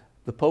that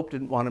the Pope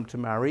didn't want him to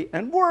marry.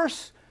 And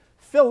worse,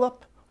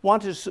 Philip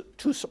wanted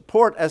to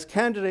support as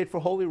candidate for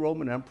Holy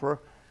Roman Emperor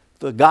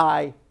the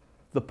guy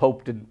the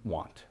Pope didn't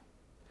want.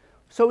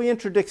 So he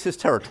interdicts his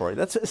territory.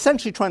 That's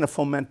essentially trying to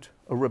foment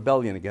a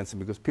rebellion against him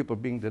because people are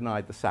being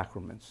denied the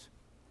sacraments.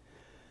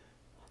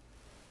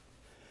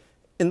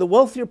 In the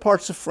wealthier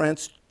parts of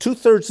France,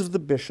 2/3 of the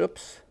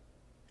bishops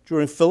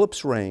during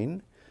Philip's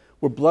reign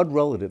were blood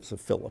relatives of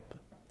Philip.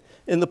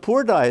 In the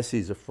poor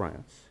diocese of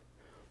France,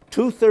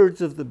 2/3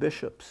 of the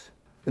bishops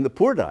in the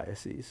poor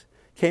diocese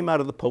came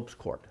out of the Pope's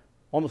court.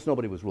 Almost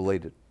nobody was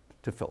related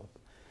to Philip.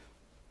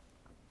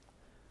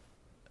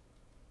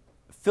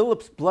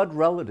 Philip's blood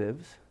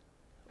relatives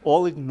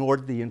all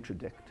ignored the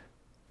interdict.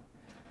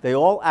 They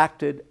all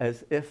acted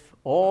as if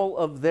all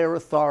of their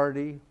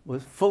authority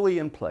was fully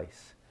in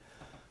place.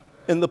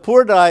 In the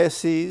poor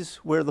diocese,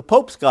 where the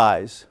Pope's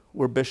guys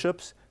were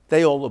bishops,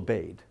 they all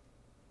obeyed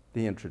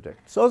the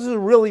interdict. So this is a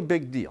really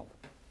big deal.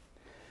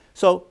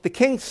 So the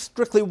king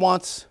strictly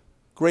wants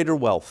greater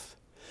wealth.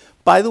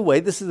 By the way,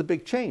 this is a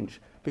big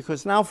change,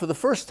 because now for the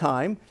first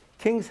time,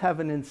 kings have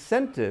an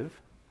incentive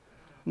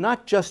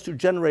not just to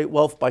generate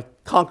wealth by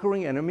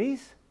conquering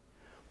enemies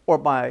or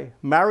by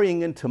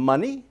marrying into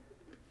money.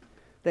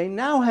 They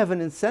now have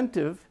an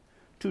incentive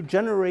to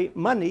generate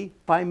money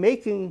by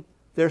making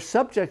their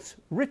subjects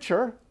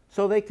richer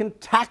so they can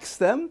tax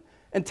them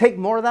and take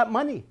more of that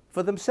money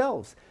for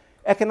themselves.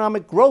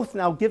 Economic growth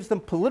now gives them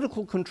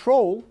political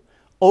control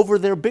over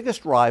their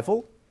biggest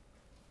rival,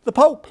 the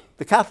Pope,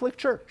 the Catholic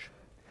Church.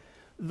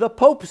 The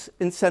Pope's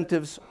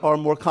incentives are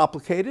more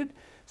complicated,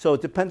 so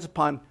it depends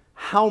upon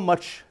how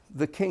much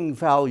the king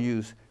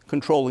values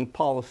controlling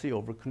policy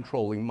over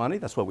controlling money.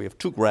 That's why we have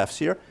two graphs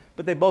here,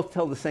 but they both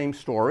tell the same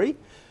story.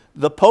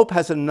 The Pope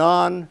has a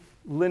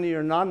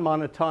non-linear,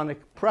 non-monotonic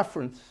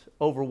preference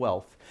over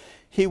wealth.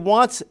 He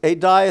wants a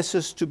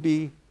diocese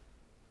to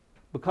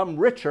become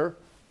richer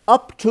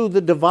up to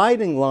the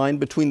dividing line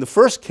between the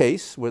first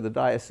case, where the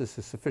diocese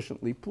is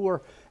sufficiently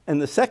poor,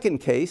 and the second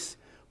case,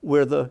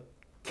 where the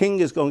king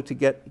is going to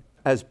get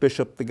as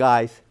bishop the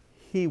guys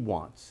he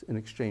wants in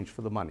exchange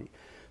for the money.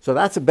 So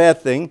that's a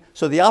bad thing.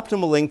 So the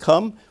optimal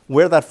income,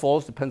 where that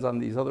falls, depends on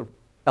these other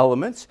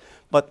elements.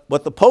 But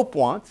what the Pope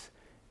wants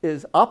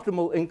is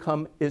optimal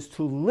income is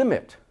to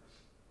limit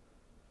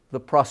the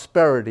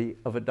prosperity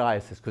of a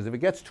diocese. Because if it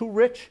gets too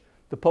rich,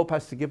 the Pope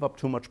has to give up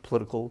too much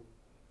political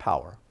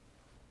power.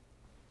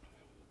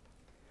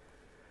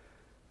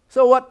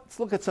 So let's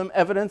look at some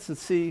evidence and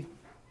see,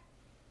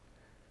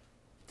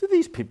 do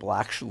these people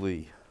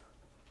actually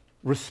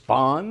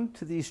respond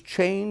to these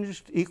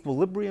changed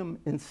equilibrium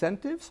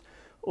incentives?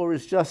 Or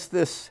is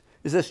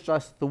this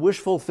just the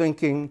wishful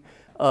thinking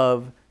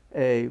of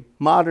a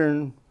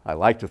modern, I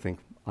like to think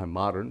I'm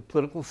modern,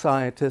 political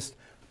scientist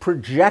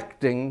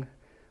projecting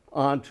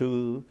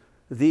onto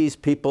these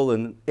people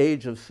in an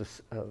age of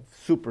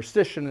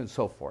superstition and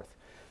so forth?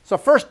 So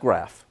first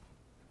graph,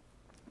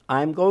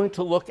 I'm going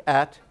to look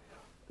at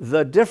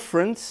the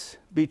difference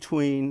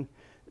between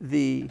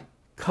the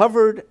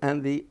covered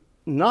and the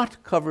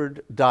not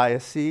covered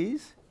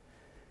dioceses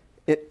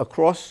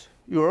across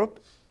Europe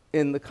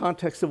in the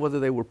context of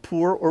whether they were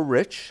poor or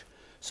rich.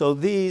 So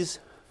these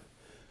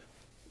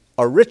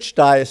are rich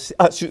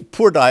dioceses,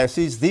 poor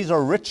dioceses. These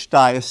are rich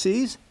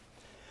dioceses.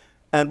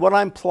 And what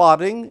I'm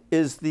plotting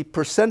is the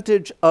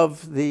percentage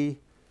of the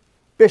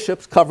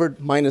bishops covered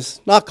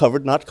minus not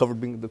covered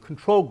being the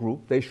control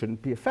group, they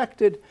shouldn't be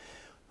affected,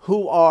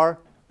 who are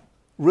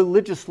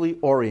religiously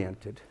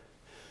oriented.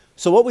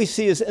 So what we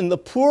see is in the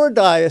poor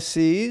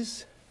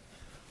diocese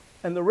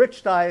and the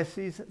rich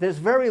diocese, there's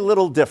very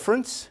little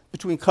difference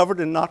between covered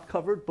and not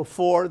covered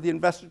before the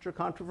investiture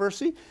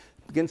controversy.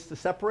 It begins to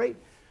separate.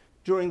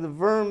 During the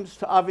Worms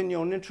to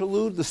Avignon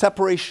interlude, the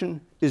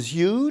separation is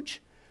huge.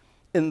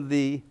 In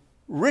the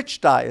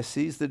rich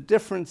diocese, the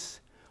difference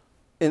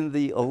in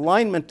the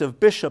alignment of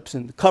bishops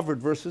in the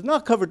covered versus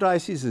not covered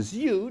diocese is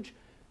huge.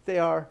 They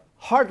are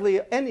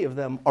hardly any of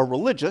them are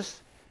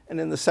religious. And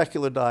in the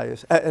secular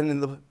diocese, and in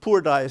the poor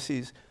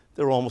diocese,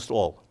 they're almost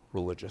all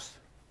religious.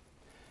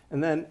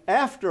 And then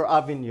after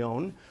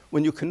Avignon,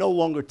 when you can no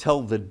longer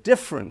tell the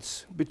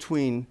difference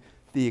between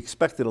the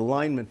expected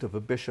alignment of a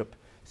bishop,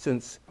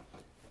 since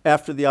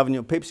after the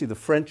Avignon papacy, the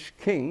French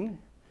king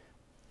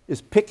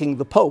is picking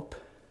the Pope,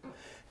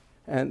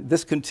 and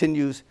this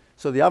continues.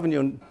 So the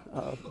Avignon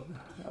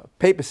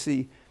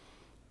papacy,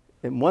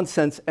 in one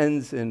sense,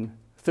 ends in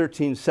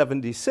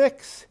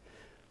 1376.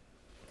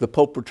 The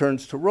Pope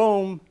returns to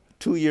Rome.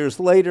 2 years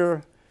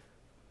later,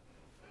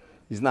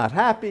 he's not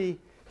happy.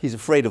 He's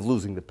afraid of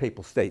losing the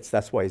papal states.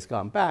 That's why he's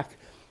gone back.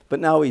 But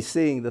now he's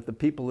seeing that the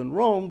people in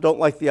Rome don't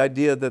like the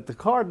idea that the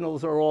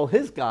cardinals are all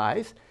his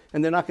guys,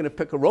 and they're not going to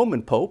pick a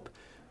Roman pope.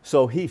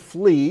 So he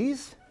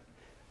flees.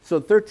 So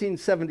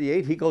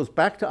 1378, he goes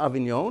back to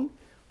Avignon.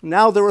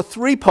 Now there are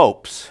 3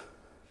 popes.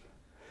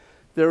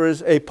 There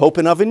is a pope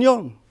in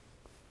Avignon,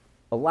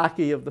 a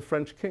lackey of the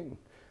French king,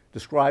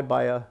 described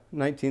by a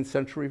 19th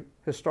century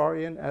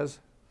historian as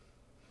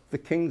the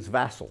king's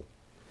vassal.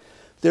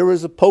 There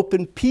is a pope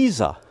in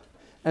Pisa,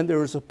 and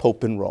there is a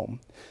pope in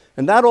Rome.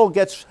 And that all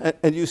gets,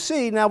 and you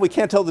see, now we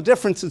can't tell the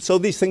difference, and so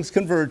these things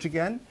converge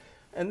again.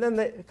 And then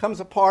it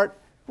comes apart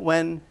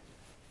when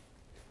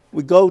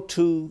we go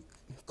to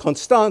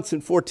Constance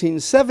in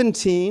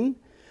 1417.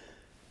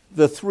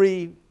 The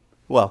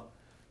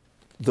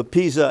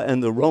Pisa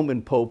and the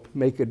Roman pope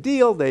make a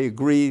deal. They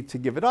agree to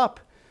give it up.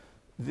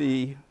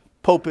 The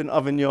pope in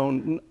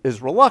Avignon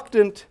is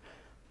reluctant.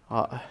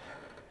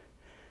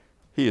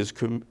 he is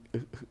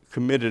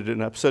committed in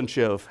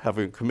absentia of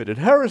having committed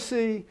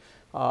heresy,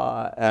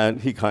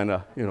 and he kind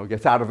of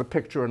gets out of the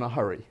picture in a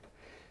hurry.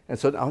 And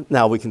so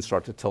now we can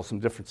start to tell some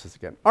differences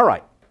again. All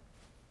right.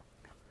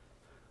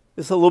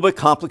 This is a little bit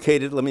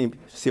complicated. Let me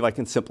see if I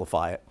can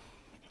simplify it.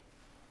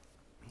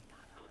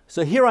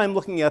 So here I'm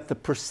looking at the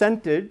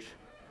percentage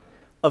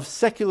of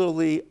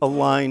secularly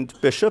aligned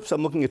bishops.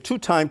 I'm looking at two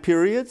time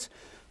periods.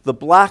 The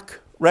black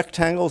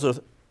rectangles are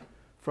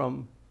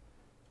from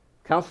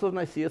Council of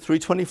Nicaea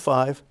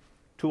 325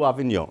 to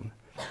Avignon.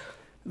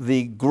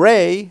 The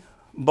gray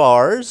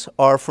bars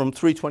are from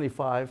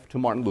 325 to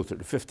Martin Luther,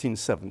 to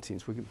 1517.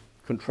 So we can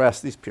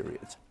contrast these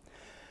periods.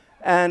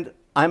 And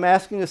I'm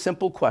asking a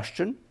simple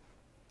question.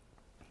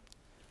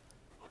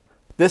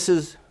 This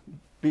is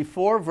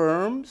before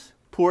Worms,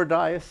 poor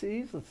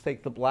diocese. Let's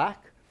take the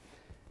black.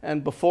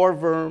 And before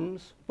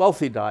Worms,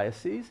 wealthy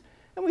diocese.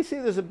 And we see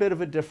there's a bit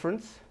of a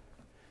difference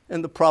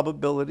in the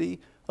probability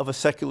of a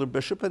secular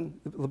bishop and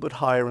a little bit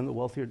higher in the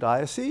wealthier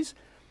diocese.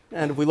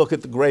 And if we look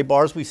at the gray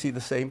bars, we see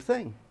the same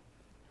thing.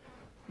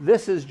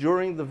 This is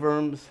during the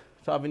Worms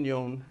to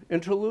Avignon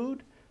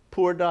interlude,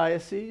 poor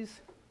diocese,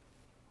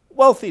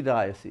 wealthy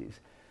diocese.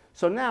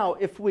 So now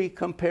if we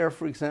compare,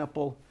 for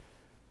example,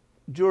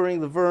 during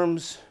the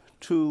Worms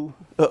to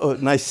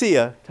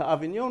Nicaea to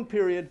Avignon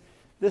period,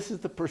 this is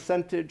the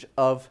percentage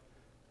of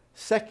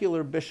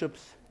secular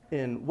bishops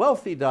in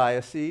wealthy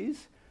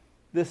dioceses.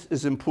 This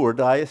is in poor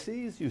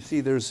dioceses. You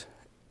see there's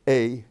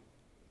a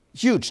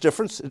huge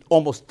difference. It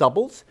almost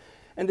doubles.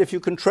 And if you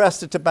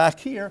contrast it to back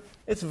here,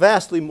 it's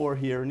vastly more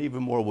here, and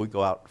even more will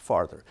go out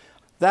farther.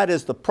 That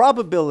is the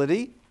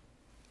probability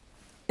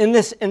in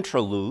this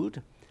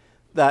interlude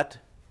that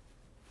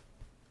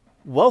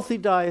wealthy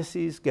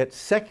dioceses get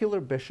secular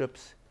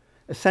bishops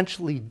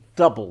essentially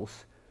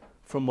doubles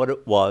from what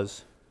it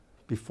was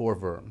before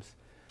Worms.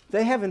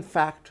 They have, in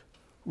fact,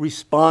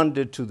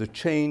 responded to the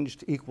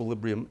changed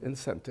equilibrium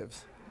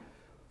incentives.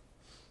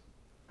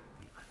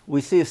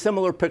 We see a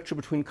similar picture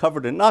between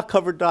covered and not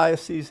covered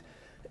dioceses.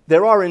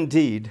 There are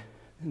indeed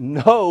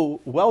no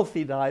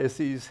wealthy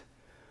dioceses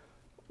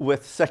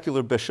with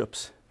secular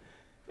bishops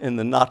in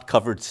the not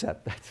covered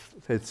set.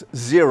 It's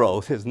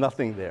zero. There's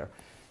nothing there.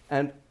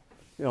 And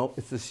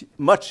it's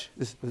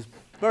this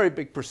very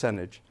big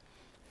percentage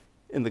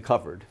in the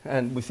covered.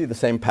 And we see the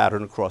same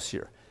pattern across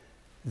here.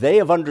 They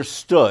have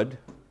understood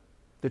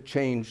the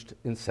changed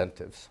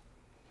incentives.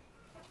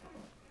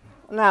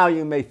 Now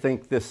you may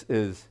think this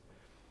is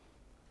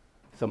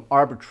some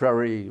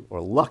arbitrary or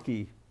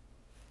lucky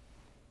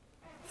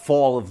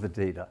fall of the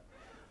data.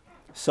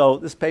 So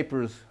this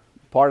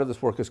part of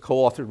this work is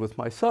co-authored with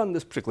my son.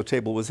 This particular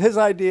table was his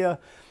idea.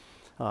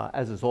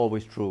 As is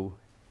always true,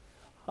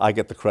 I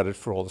get the credit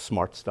for all the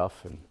smart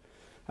stuff, and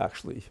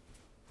actually,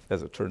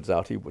 as it turns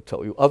out, he would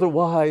tell you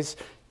otherwise,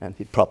 and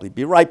he'd probably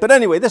be right. But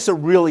anyway, this is a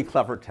really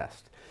clever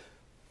test.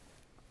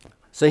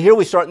 So here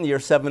we start in the year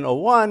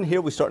 701.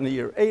 Here we start in the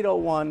year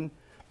 801.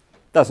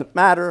 Doesn't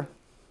matter.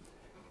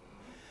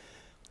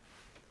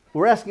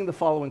 We're asking the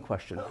following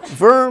question.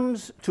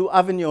 Worms to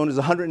Avignon is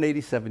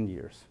 187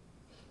 years.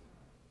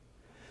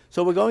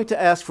 So we're going to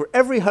ask for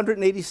every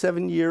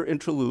 187-year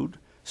interlude,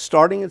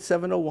 starting at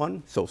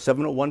 701, so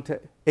 701 to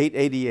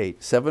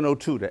 888,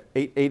 702 to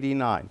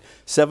 889,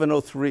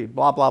 703,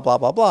 blah, blah, blah,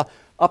 blah, blah,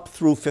 up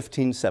through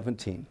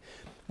 1517.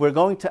 We're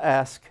going to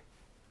ask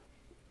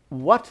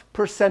what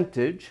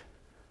percentage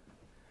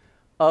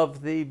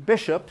of the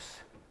bishops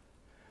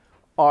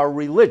are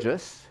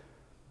religious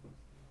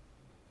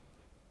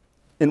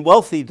in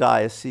wealthy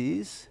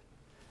dioceses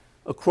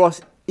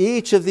across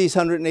each of these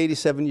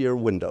 187-year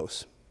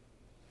windows.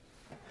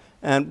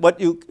 And what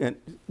you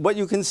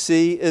can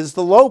see is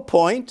the low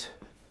point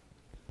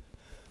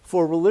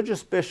for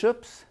religious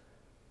bishops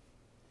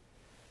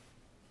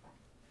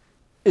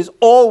is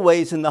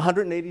always in the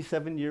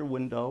 187-year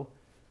window,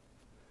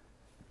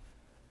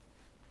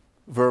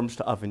 Worms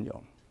to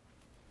Avignon.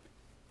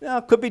 Now,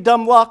 it could be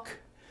dumb luck,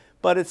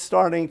 but it's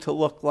starting to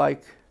look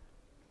like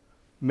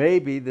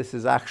maybe this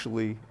is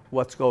actually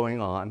what's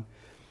going on,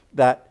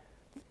 that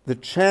the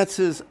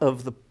chances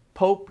of the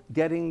Pope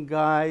getting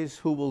guys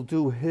who will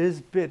do his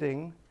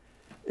bidding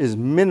is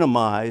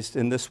minimized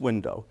in this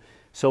window.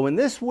 So in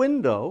this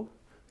window,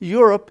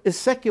 Europe is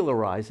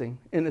secularizing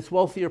in its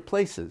wealthier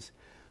places.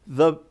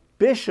 The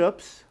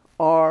bishops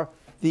are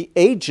the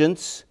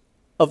agents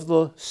of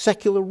the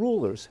secular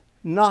rulers,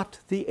 not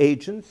the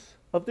agents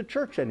of the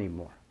church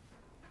anymore.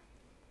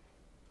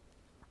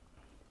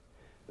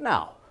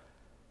 Now,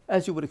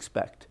 as you would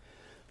expect,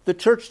 the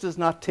church does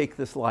not take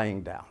this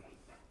lying down.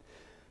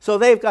 So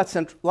they've got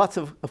lots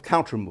of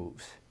counter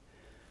moves.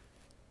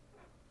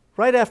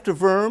 Right after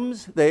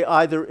Worms, they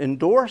either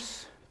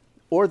endorse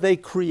or they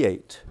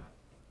create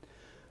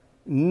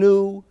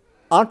new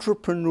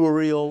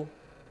entrepreneurial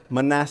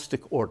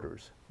monastic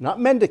orders. Not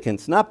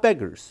mendicants, not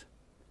beggars.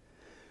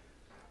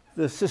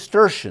 The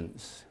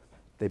Cistercians,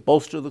 they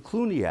bolster the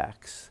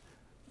Cluniacs,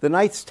 the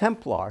Knights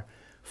Templar,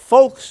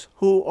 folks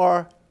who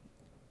are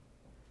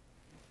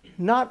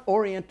not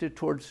oriented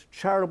towards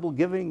charitable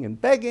giving and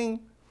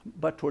begging,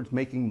 but towards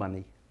making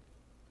money.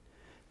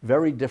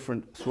 very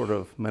different sort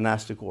of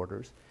monastic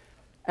orders.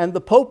 And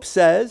the Pope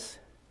says,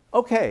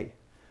 okay,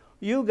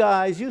 you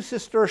guys, you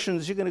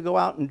Cistercians, you're going to go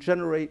out and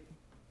generate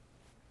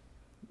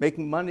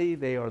making money.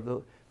 They are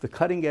the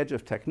cutting edge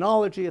of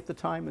technology at the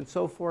time and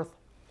so forth.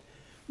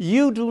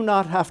 You do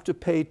not have to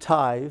pay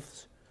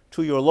tithes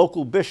to your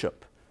local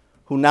bishop,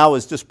 who now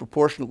is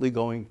disproportionately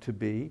going to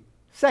be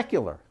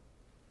secular,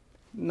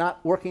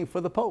 not working for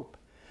the Pope.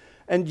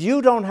 And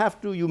you don't have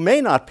to, you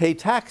may not pay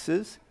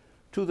taxes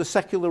to the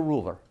secular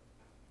ruler.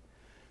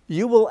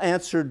 You will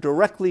answer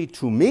directly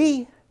to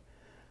me.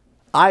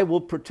 I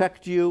will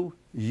protect you.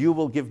 You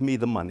will give me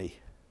the money.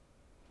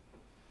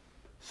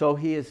 So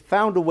he has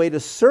found a way to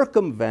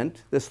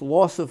circumvent this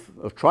loss of,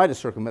 or try to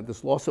circumvent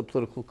this loss of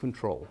political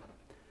control.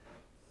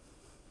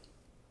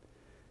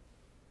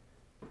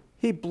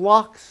 He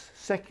blocks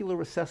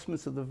secular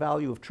assessments of the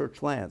value of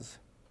church lands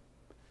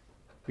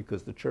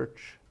because the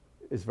church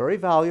is very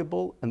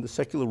valuable and the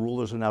secular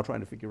rulers are now trying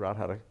to figure out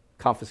how to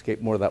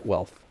confiscate more of that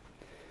wealth.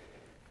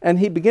 And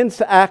he begins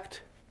to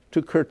act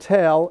to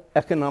curtail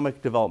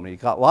economic development.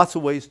 He's got lots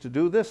of ways to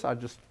do this. I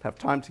just have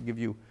time to give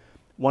you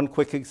one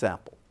quick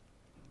example.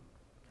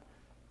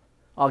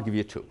 I'll give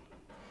you two.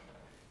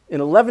 In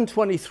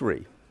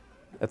 1123,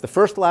 at the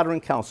First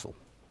Lateran Council,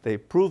 they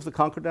approve the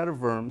Concordat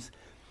of Worms,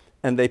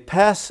 and they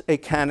pass a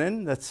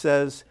canon that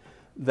says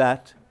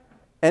that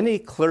any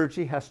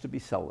clergy has to be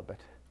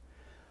celibate.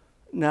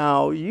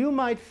 Now, you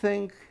might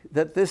think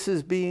that this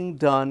is being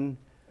done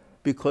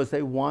because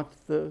they want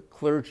the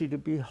clergy to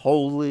be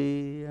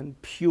holy and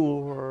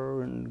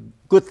pure and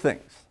good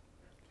things.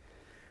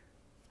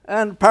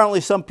 And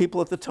apparently some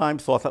people at the time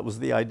thought that was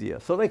the idea.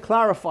 So they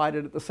clarified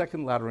it at the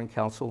Second Lateran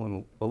Council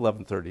in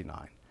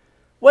 1139.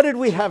 What did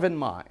we have in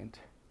mind?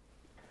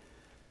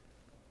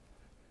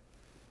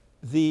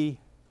 The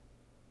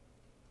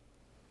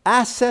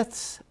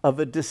assets of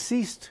a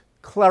deceased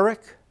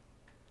cleric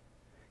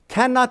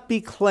cannot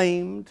be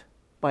claimed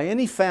by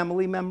any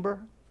family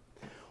member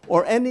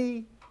or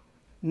any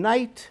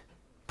knight,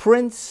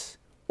 prince,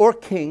 or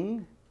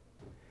king.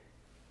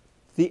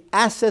 The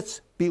assets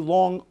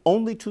belong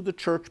only to the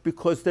church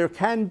because there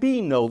can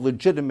be no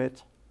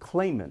legitimate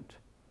claimant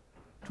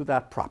to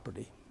that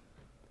property.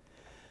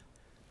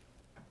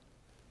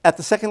 At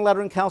the Second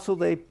Lateran Council,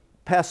 they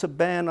pass a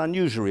ban on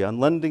usury, on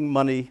lending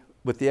money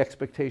with the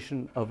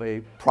expectation of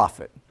a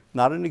profit,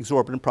 not an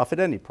exorbitant profit,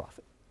 any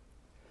profit.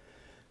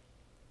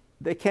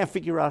 They can't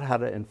figure out how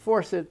to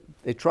enforce it.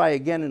 They try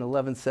again in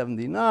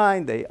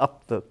 1179. They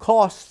up the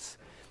costs,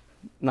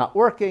 not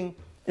working.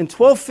 In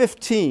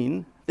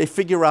 1215, they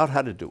figure out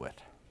how to do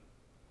it.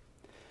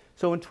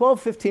 So in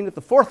 1215, at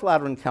the Fourth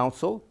Lateran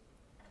Council,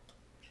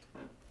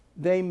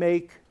 they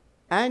make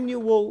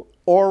annual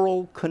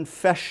oral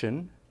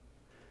confession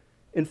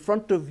in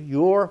front of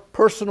your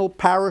personal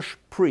parish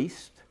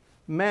priest,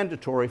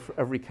 mandatory for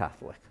every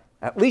Catholic.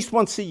 At least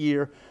once a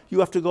year, you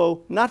have to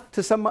go not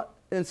to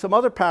in some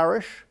other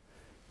parish,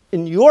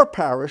 in your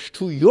parish,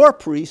 to your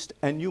priest,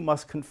 and you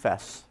must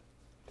confess.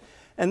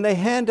 And they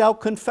hand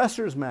out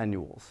confessors'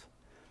 manuals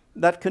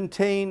that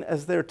contain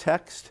as their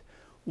text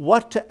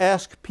what to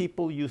ask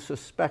people you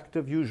suspect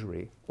of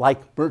usury,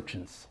 like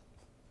merchants.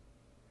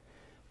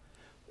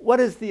 What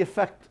is the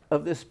effect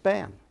of this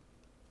ban?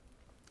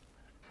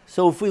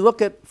 So if we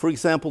look at, for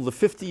example, the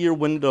 50-year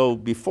window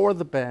before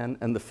the ban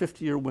and the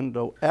 50-year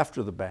window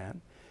after the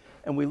ban,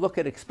 and we look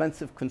at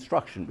expensive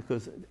construction,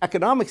 because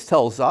economics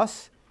tells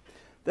us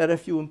that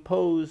if you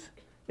impose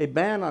a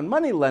ban on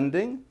money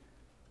lending,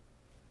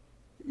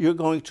 you're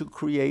going to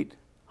create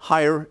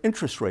higher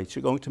interest rates.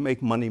 You're going to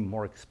make money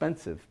more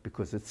expensive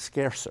because it's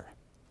scarcer.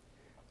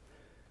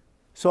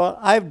 So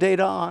I have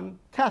data on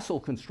castle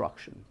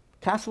construction.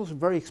 Castles are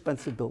very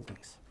expensive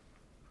buildings.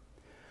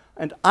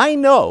 And I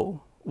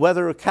know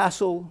whether a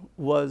castle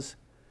was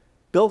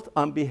built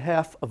on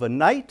behalf of a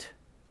knight,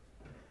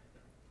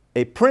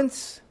 a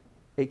prince,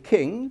 a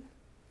king,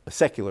 a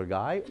secular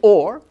guy,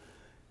 or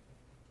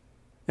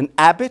an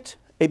abbot,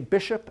 a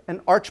bishop, an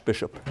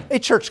archbishop, a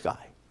church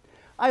guy.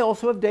 I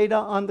also have data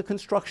on the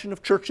construction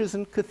of churches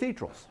and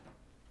cathedrals.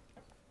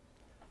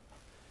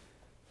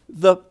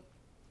 The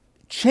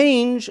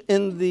change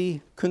in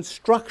the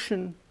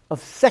construction of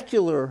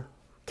secular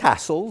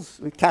castles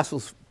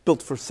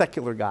built for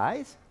secular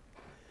guys,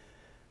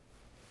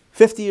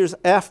 50 years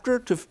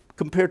after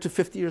compared to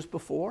 50 years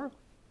before,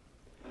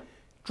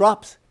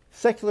 drops,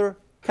 secular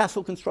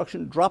castle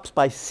construction drops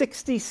by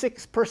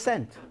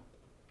 66%.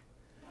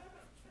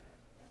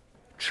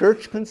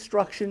 Church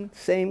construction,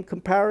 same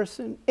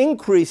comparison,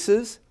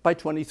 increases by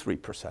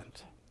 23%.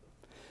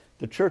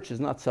 The church is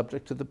not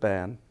subject to the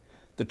ban.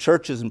 The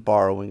church isn't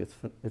borrowing,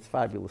 it's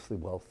fabulously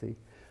wealthy.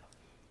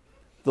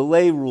 The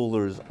lay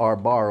rulers are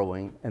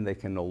borrowing and they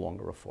can no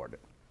longer afford it.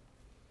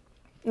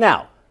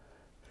 Now,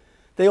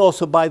 they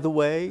also, by the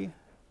way,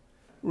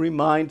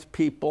 remind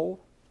people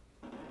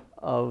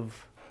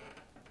of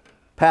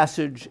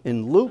passage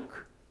in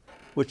Luke,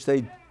 which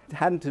they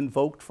hadn't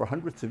invoked for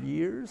hundreds of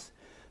years,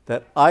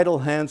 that idle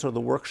hands are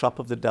the workshop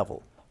of the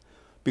devil.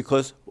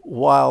 because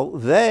while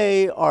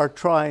they are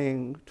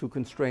trying to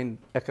constrain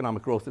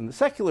economic growth in the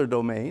secular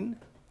domain,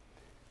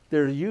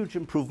 there are huge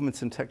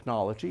improvements in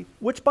technology,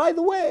 which, by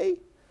the way,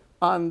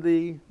 on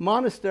the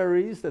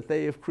monasteries that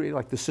they have created,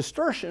 like the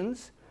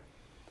Cistercians,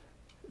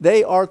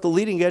 they are at the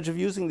leading edge of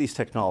using these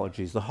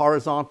technologies. The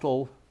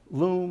horizontal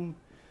loom,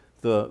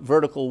 the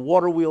vertical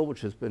water wheel,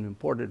 which has been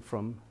imported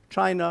from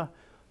China,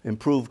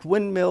 improved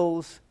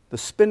windmills, the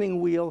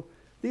spinning wheel.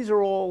 These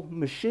are all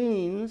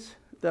machines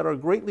that are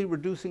greatly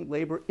reducing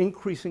labor,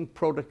 increasing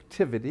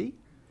productivity,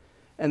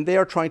 and they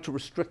are trying to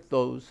restrict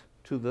those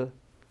to the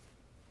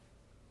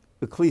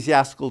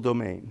ecclesiastical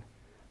domain.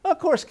 Of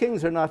course,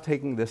 kings are not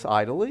taking this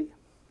idly.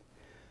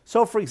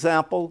 So, for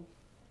example,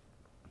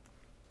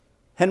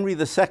 Henry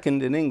II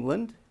in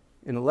England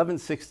in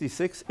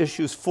 1166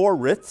 issues 4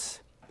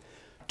 writs.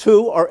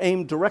 2 are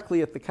aimed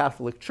directly at the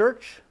Catholic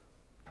Church,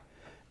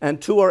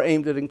 and 2 are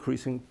aimed at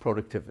increasing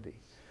productivity.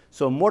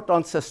 So Mort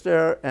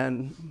Ancestor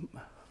and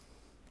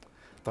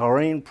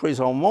Darrain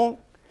Prisonment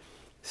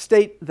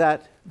state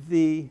that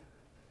the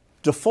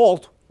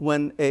default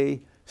when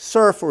a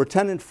serf or a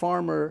tenant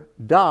farmer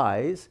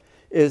dies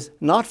is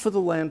not for the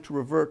land to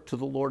revert to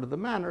the lord of the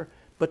manor,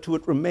 but to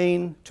it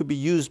remain to be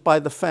used by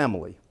the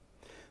family.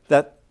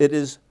 That it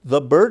is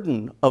the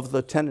burden of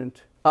the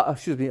tenant,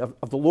 of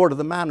the lord of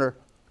the manor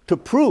to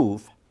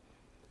prove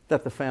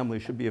that the family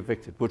should be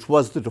evicted, which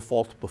was the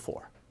default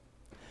before.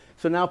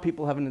 So now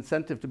people have an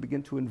incentive to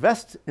begin to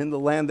invest in the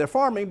land they're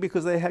farming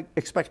because they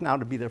expect now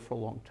to be there for a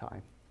long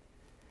time.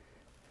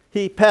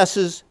 He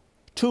passes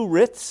 2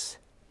 writs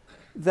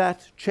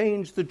that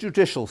change the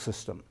judicial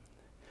system.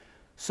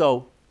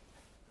 So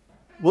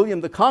William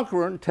the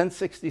Conqueror in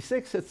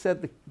 1066 had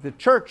said the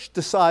church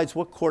decides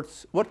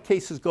what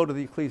cases go to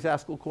the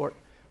ecclesiastical court,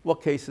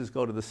 what cases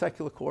go to the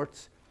secular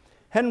courts.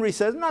 Henry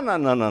says,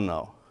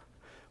 no.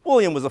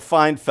 William was a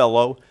fine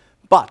fellow,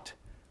 but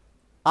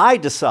I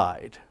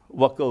decide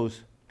what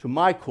goes to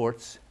my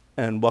courts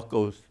and what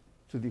goes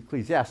to the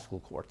ecclesiastical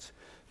courts.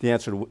 The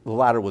answer to the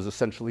latter was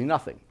essentially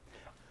nothing.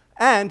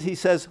 And he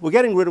says, we're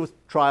getting rid of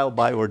trial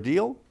by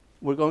ordeal.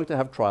 We're going to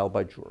have trial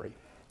by jury.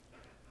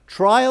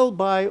 Trial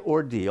by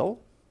ordeal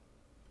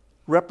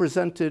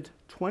represented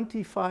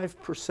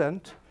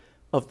 25%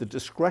 of the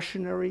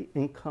discretionary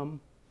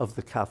income of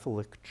the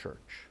Catholic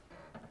Church.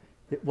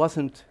 It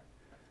wasn't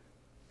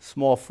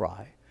small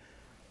fry.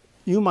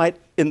 You might,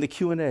 in the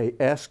Q&A,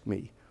 ask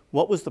me,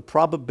 what was the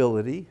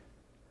probability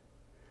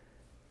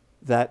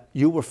that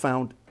you were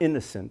found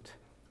innocent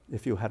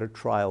if you had a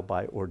trial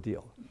by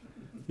ordeal?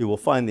 You will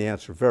find the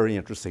answer very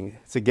interesting.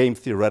 It's a game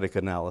theoretic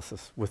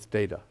analysis with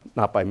data,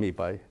 not by me,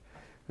 by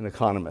an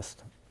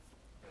economist.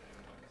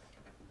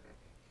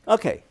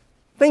 Okay,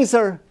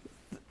 the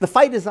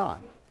fight is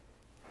on.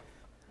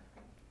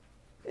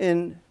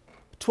 In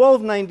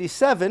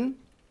 1297,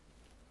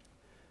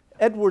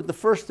 Edward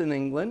I in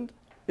England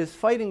is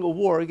fighting a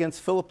war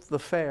against Philip the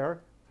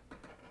Fair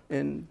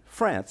in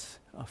France.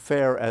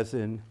 Fair as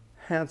in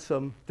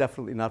handsome,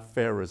 definitely not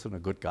fair as in a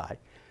good guy.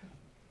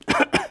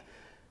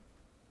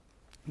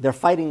 They're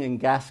fighting in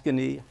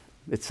Gascony.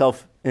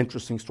 Itself,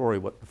 interesting story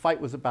what the fight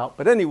was about.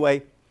 But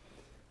anyway,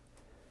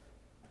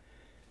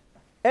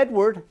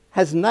 Edward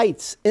has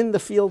knights in the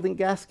field in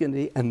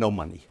Gascony and no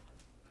money.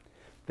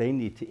 They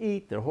need to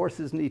eat. Their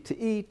horses need to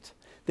eat.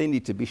 They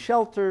need to be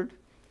sheltered.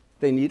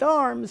 They need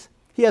arms.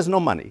 He has no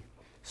money.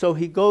 So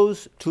he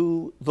goes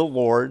to the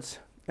lords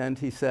and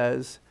he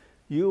says,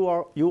 you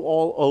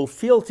all owe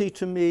fealty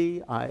to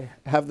me. I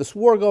have this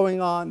war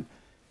going on.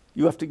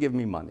 You have to give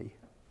me money.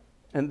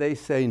 And they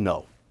say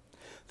no.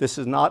 This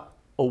is not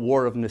a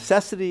war of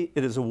necessity.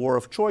 It is a war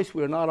of choice.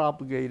 We are not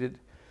obligated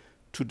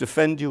to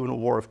defend you in a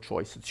war of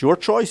choice. It's your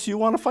choice. You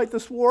want to fight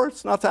this war.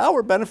 It's not to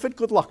our benefit.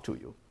 Good luck to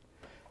you.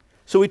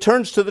 So he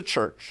turns to the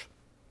church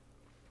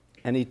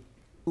and he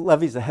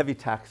levies a heavy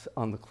tax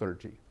on the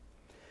clergy.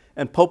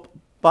 And Pope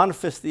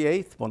Boniface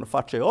VIII,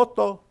 Boniface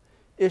VIII,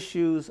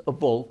 issues a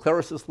bull,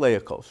 Clericis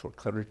Laicos, or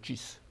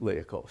Clericis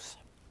Laicos,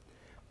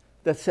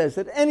 that says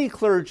that any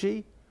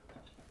clergy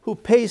who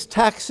pays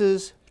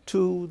taxes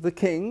to the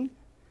king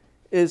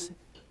is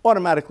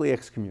automatically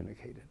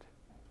excommunicated.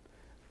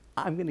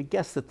 I'm going to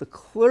guess that the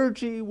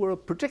clergy were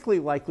particularly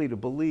likely to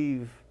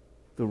believe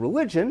the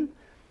religion,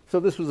 so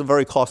this was a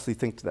very costly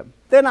thing to them.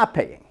 They're not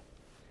paying.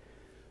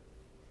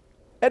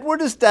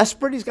 Edward is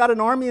desperate. He's got an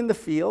army in the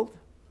field.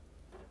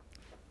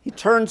 He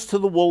turns to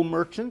the wool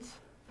merchants,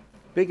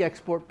 big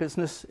export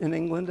business in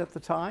England at the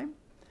time,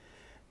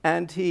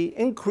 and he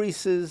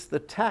increases the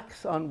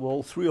tax on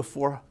wool 300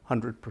 or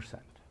 400%.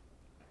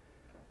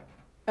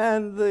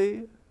 And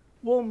the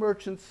wool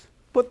merchants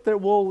put their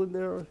wool in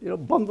there,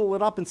 bundle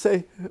it up and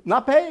say,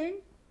 not paying.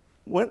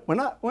 We're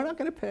not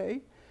going to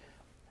pay.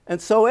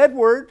 And so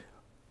Edward,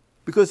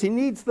 because he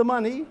needs the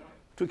money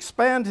to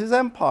expand his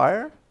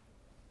empire,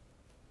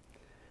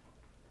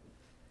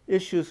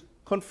 issues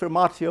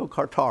Confirmatio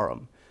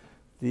Cartarum.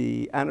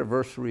 The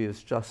anniversary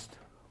is just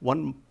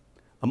one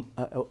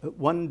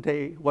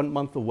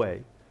month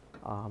away.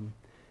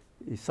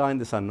 He signed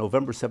this on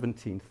November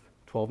 17th,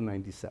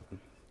 1297.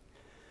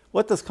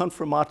 What does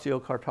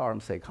Confirmatio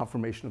Cartarum say,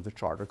 confirmation of the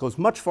charter? It goes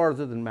much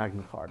farther than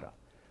Magna Carta.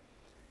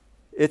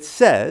 It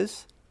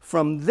says,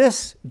 from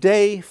this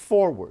day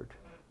forward,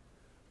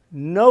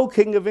 no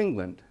king of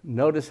England,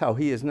 notice how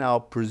he is now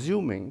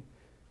presuming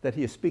that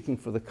he is speaking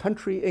for the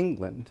country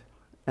England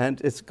and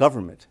its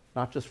government,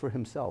 not just for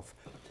himself.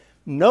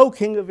 No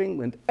king of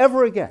England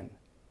ever again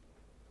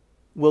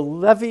will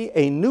levy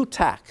a new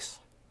tax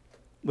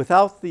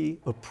without the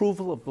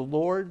approval of the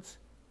Lords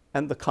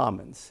and the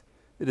Commons.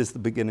 It is the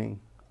beginning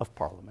of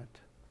Parliament.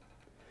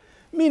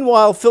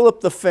 Meanwhile,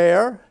 Philip the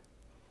Fair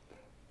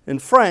in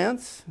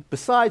France,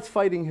 besides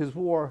fighting his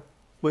war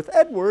with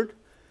Edward,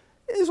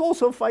 is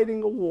also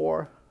fighting a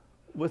war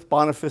with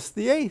Boniface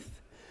VIII,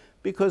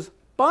 because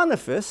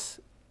Boniface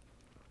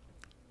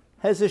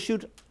has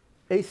issued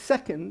a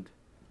second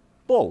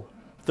bull,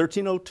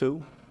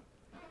 1302,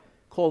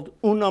 called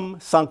Unum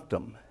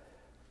Sanctum.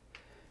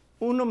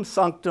 Unum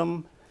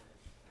Sanctum,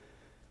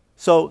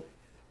 so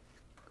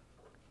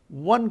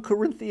 1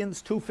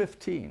 Corinthians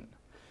 2:15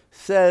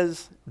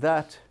 says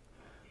that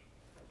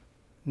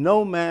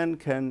no man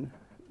can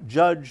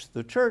judge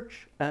the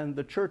church, and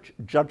the church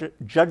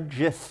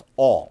judgeth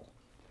all.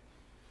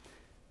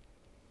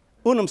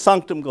 Unum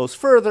Sanctum goes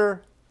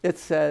further. It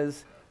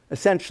says,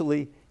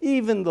 essentially,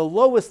 even the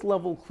lowest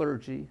level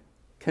clergy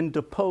can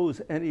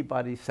depose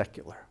anybody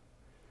secular.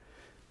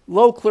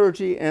 Low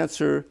clergy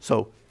answer,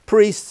 so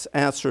priests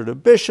answer to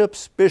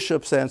bishops,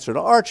 bishops answer to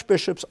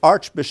archbishops,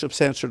 archbishops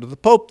answer to the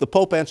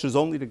Pope answers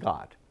only to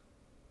God,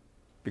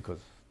 because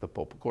the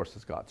Pope, of course,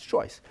 is God's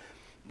choice.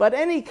 But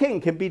any king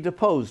can be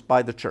deposed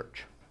by the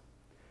church.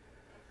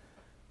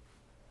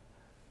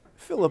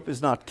 Philip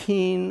is not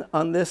keen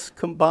on this,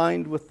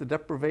 combined with the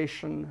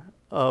deprivation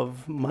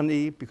of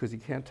money because he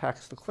can't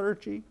tax the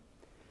clergy.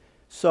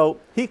 So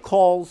he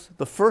calls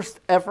the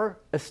first ever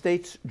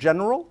Estates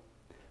General,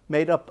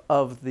 made up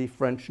of the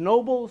French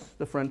nobles,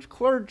 the French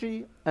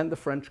clergy, and the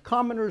French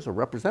commoners, or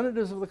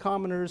representatives of the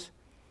commoners.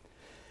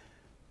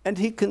 And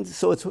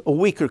so it's a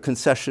weaker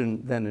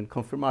concession than in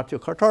Confirmatio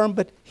Cartarum,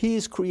 but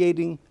he's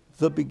creating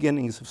the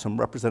beginnings of some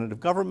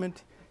representative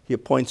government. He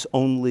appoints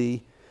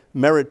only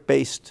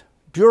merit-based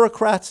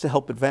bureaucrats to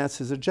help advance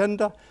his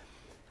agenda,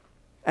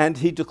 and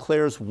he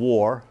declares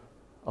war,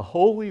 a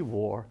holy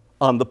war,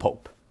 on the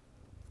Pope.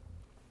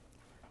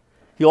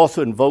 He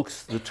also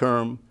invokes the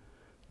term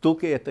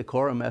dulce et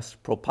decorum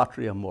est pro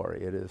patria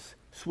mori. It is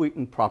sweet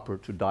and proper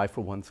to die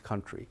for one's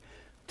country,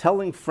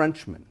 telling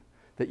Frenchmen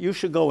that you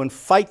should go and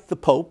fight the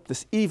Pope,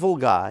 this evil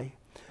guy,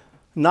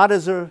 not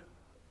as a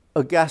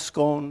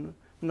Gascon,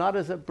 not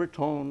as a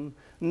Breton,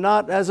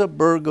 not as a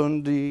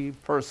Burgundy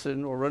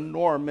person or a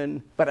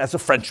Norman, but as a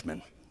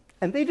Frenchman.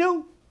 And they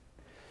do.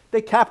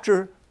 They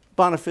capture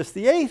Boniface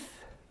VIII.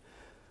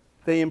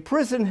 They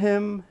imprison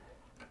him.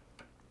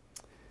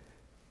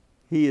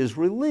 He is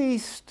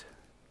released.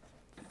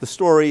 The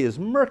story is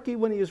murky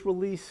when he is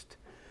released.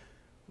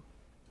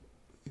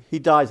 He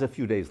dies a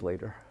few days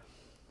later.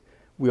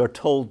 We are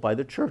told by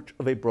the church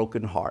of a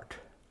broken heart.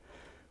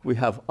 We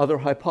have other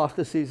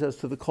hypotheses as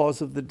to the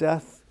cause of the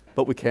death,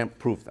 but we can't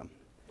prove them.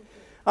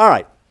 All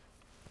right.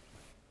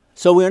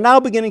 So we are now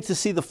beginning to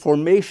see the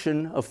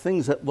formation of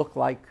things that look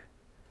like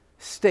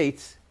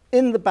states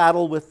in the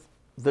battle with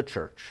the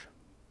church.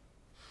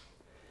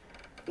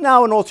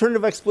 Now, an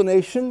alternative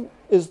explanation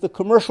is the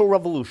commercial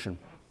revolution,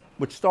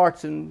 which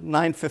starts in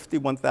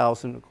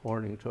 950-1000,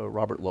 according to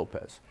Robert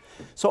Lopez.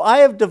 So I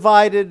have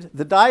divided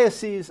the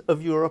dioceses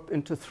of Europe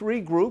into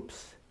 3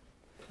 groups.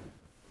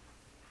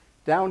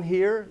 Down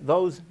here,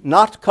 those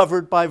not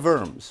covered by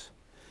Worms.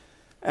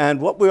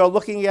 And what we are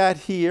looking at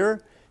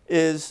here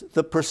is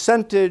the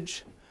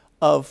percentage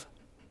of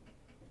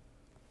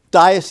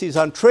dioceses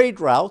on trade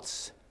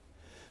routes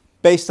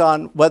based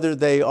on whether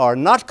they are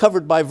not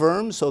covered by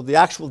Worms, so the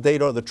actual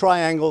data are the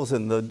triangles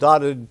and the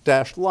dotted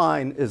dashed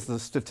line is the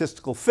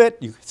statistical fit.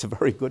 It's a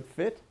very good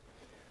fit.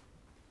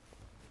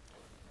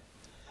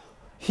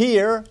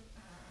 Here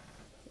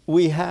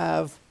we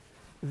have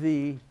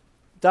the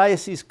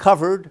dioceses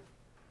covered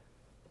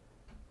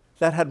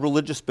that had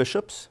religious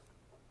bishops.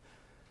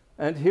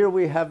 And here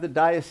we have the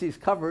diocese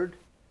covered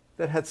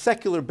that had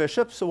secular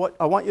bishops. So what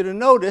I want you to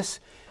notice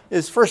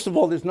is, first of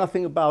all, there's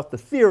nothing about the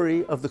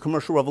theory of the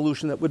commercial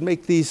revolution that would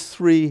make these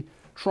 3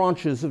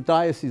 tranches of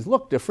dioceses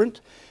look different.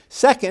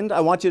 Second,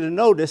 I want you to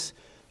notice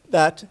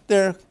that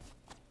they're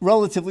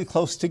relatively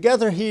close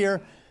together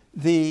here.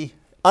 The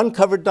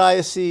uncovered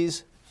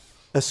dioceses,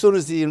 as soon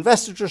as the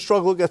investiture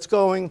struggle gets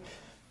going,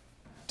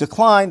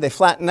 decline, they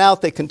flatten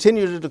out, they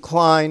continue to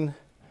decline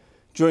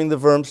during the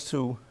Worms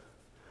to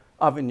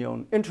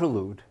Avignon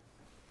interlude.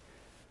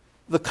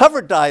 The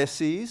covered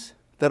dioceses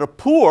that are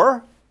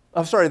poor,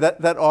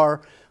 that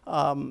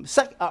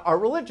are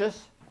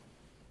religious,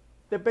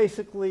 they're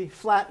basically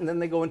flat and then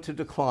they go into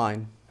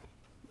decline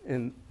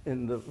in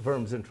the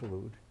Worms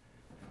interlude.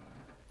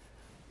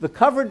 The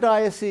covered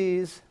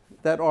dioceses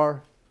that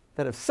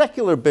have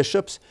secular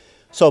bishops,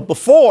 so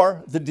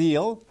before the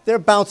deal, they're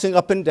bouncing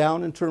up and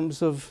down in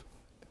terms of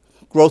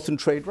growth and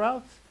trade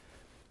routes.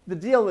 The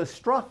deal is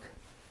struck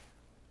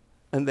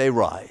and they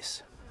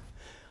rise.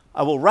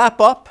 I will wrap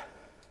up,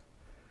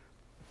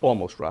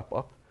 almost wrap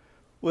up,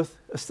 with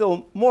a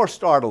still more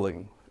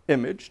startling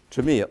image,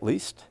 to me at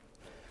least.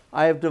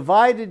 I have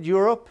divided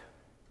Europe.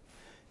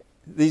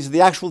 These are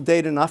the actual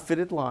data, not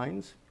fitted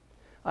lines.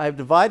 I have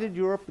divided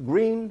Europe.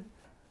 Green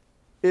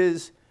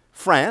is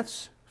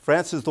France.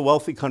 France is the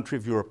wealthy country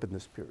of Europe in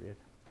this period.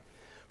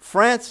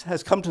 France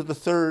has come to the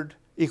third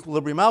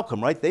equilibrium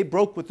outcome, right? They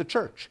broke with the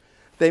church.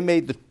 They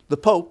made the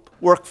Pope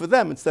work for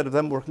them instead of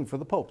them working for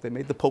the Pope. They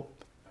made the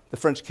Pope the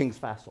French king's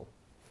vassal.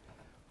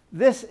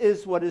 This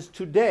is what is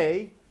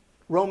today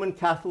Roman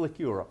Catholic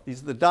Europe.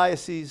 These are the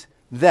dioceses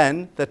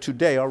then that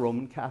today are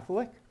Roman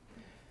Catholic.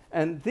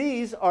 And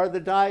these are the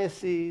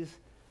dioceses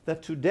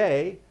that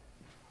today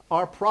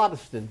are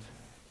Protestant.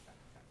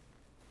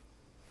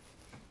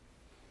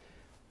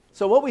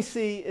 So what we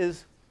see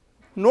is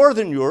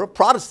Northern Europe,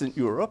 Protestant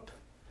Europe,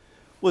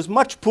 was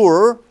much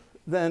poorer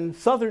than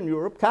Southern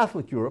Europe,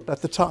 Catholic Europe,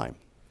 at the time.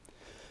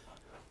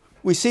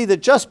 We see that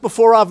just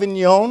before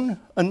Avignon,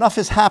 enough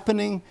is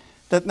happening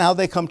that now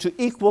they come to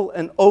equal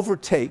and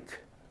overtake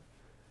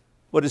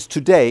what is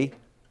today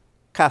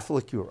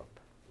Catholic Europe.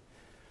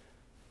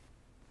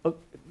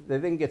 They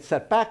then get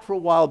set back for a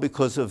while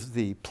because of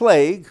the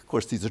plague. Of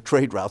course, these are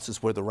trade routes. This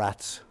is where the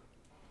rats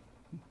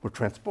were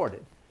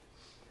transported.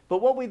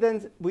 But what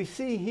we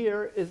see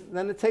here is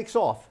then it takes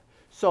off.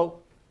 So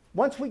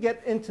once we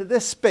get into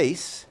this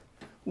space,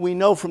 we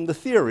know from the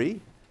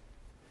theory,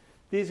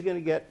 these are going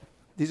to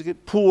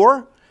get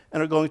poor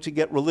and are going to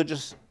get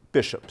religious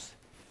bishops.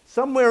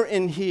 Somewhere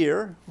in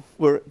here,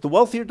 where the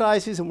wealthier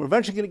dioceses, and we're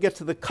eventually going to get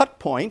to the cut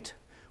point.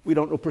 We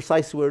don't know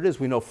precisely where it is.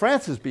 We know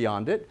France is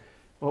beyond it,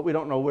 but we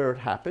don't know where it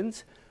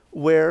happens,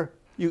 where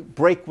you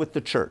break with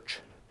the church.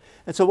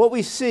 And so what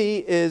we see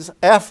is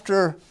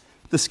after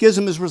the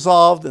schism is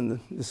resolved, and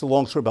this is a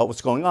long story about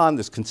what's going on,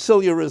 there's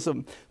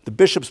conciliarism, the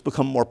bishops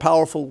become more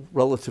powerful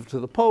relative to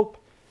the Pope.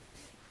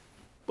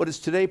 What is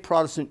today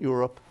Protestant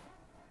Europe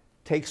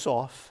takes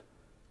off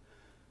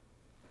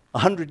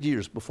 100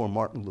 years before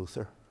Martin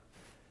Luther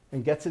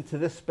and gets into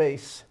this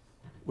space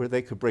where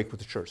they could break with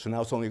the church. So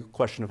now it's only a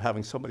question of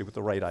having somebody with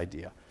the right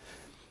idea.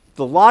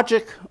 The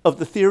logic of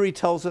the theory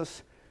tells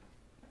us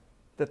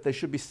that they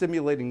should be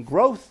stimulating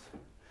growth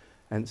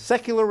and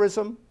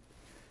secularism,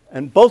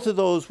 and both of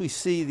those we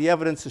see the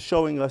evidence is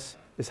showing us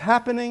is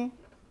happening.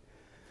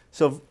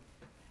 So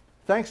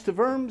thanks to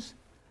Worms,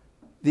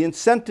 the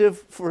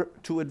incentive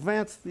to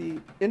advance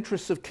the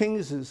interests of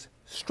kings is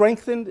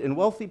strengthened in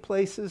wealthy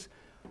places,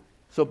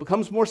 so it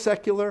becomes more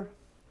secular.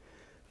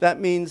 That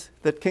means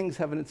that kings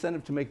have an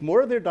incentive to make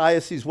more of their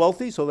dioceses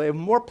wealthy, so they have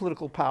more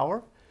political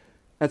power,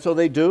 and so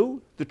they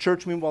do. The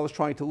church, meanwhile, is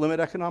trying to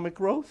limit economic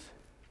growth.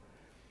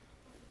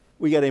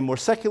 We get a more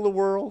secular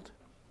world.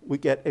 We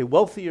get a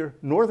wealthier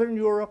Northern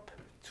Europe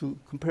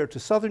compared to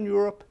Southern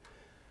Europe,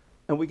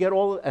 and we get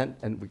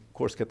and we, of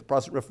course, get the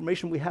Protestant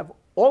Reformation. We have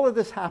all of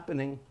this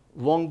happening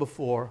long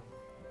before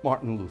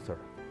Martin Luther.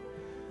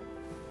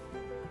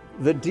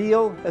 The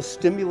deal has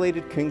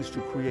stimulated kings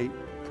to create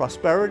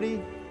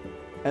prosperity,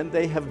 and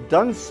they have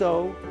done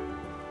so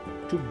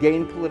to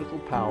gain political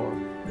power,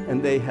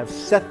 and they have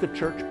set the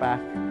church back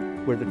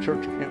where the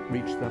church can't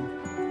reach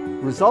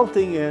them,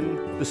 resulting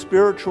in the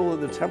spiritual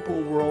and the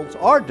temporal worlds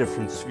are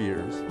different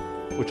spheres,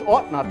 which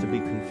ought not to be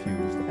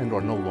confused and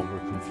are no longer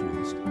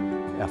confused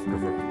after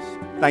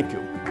Worms. Thank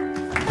you.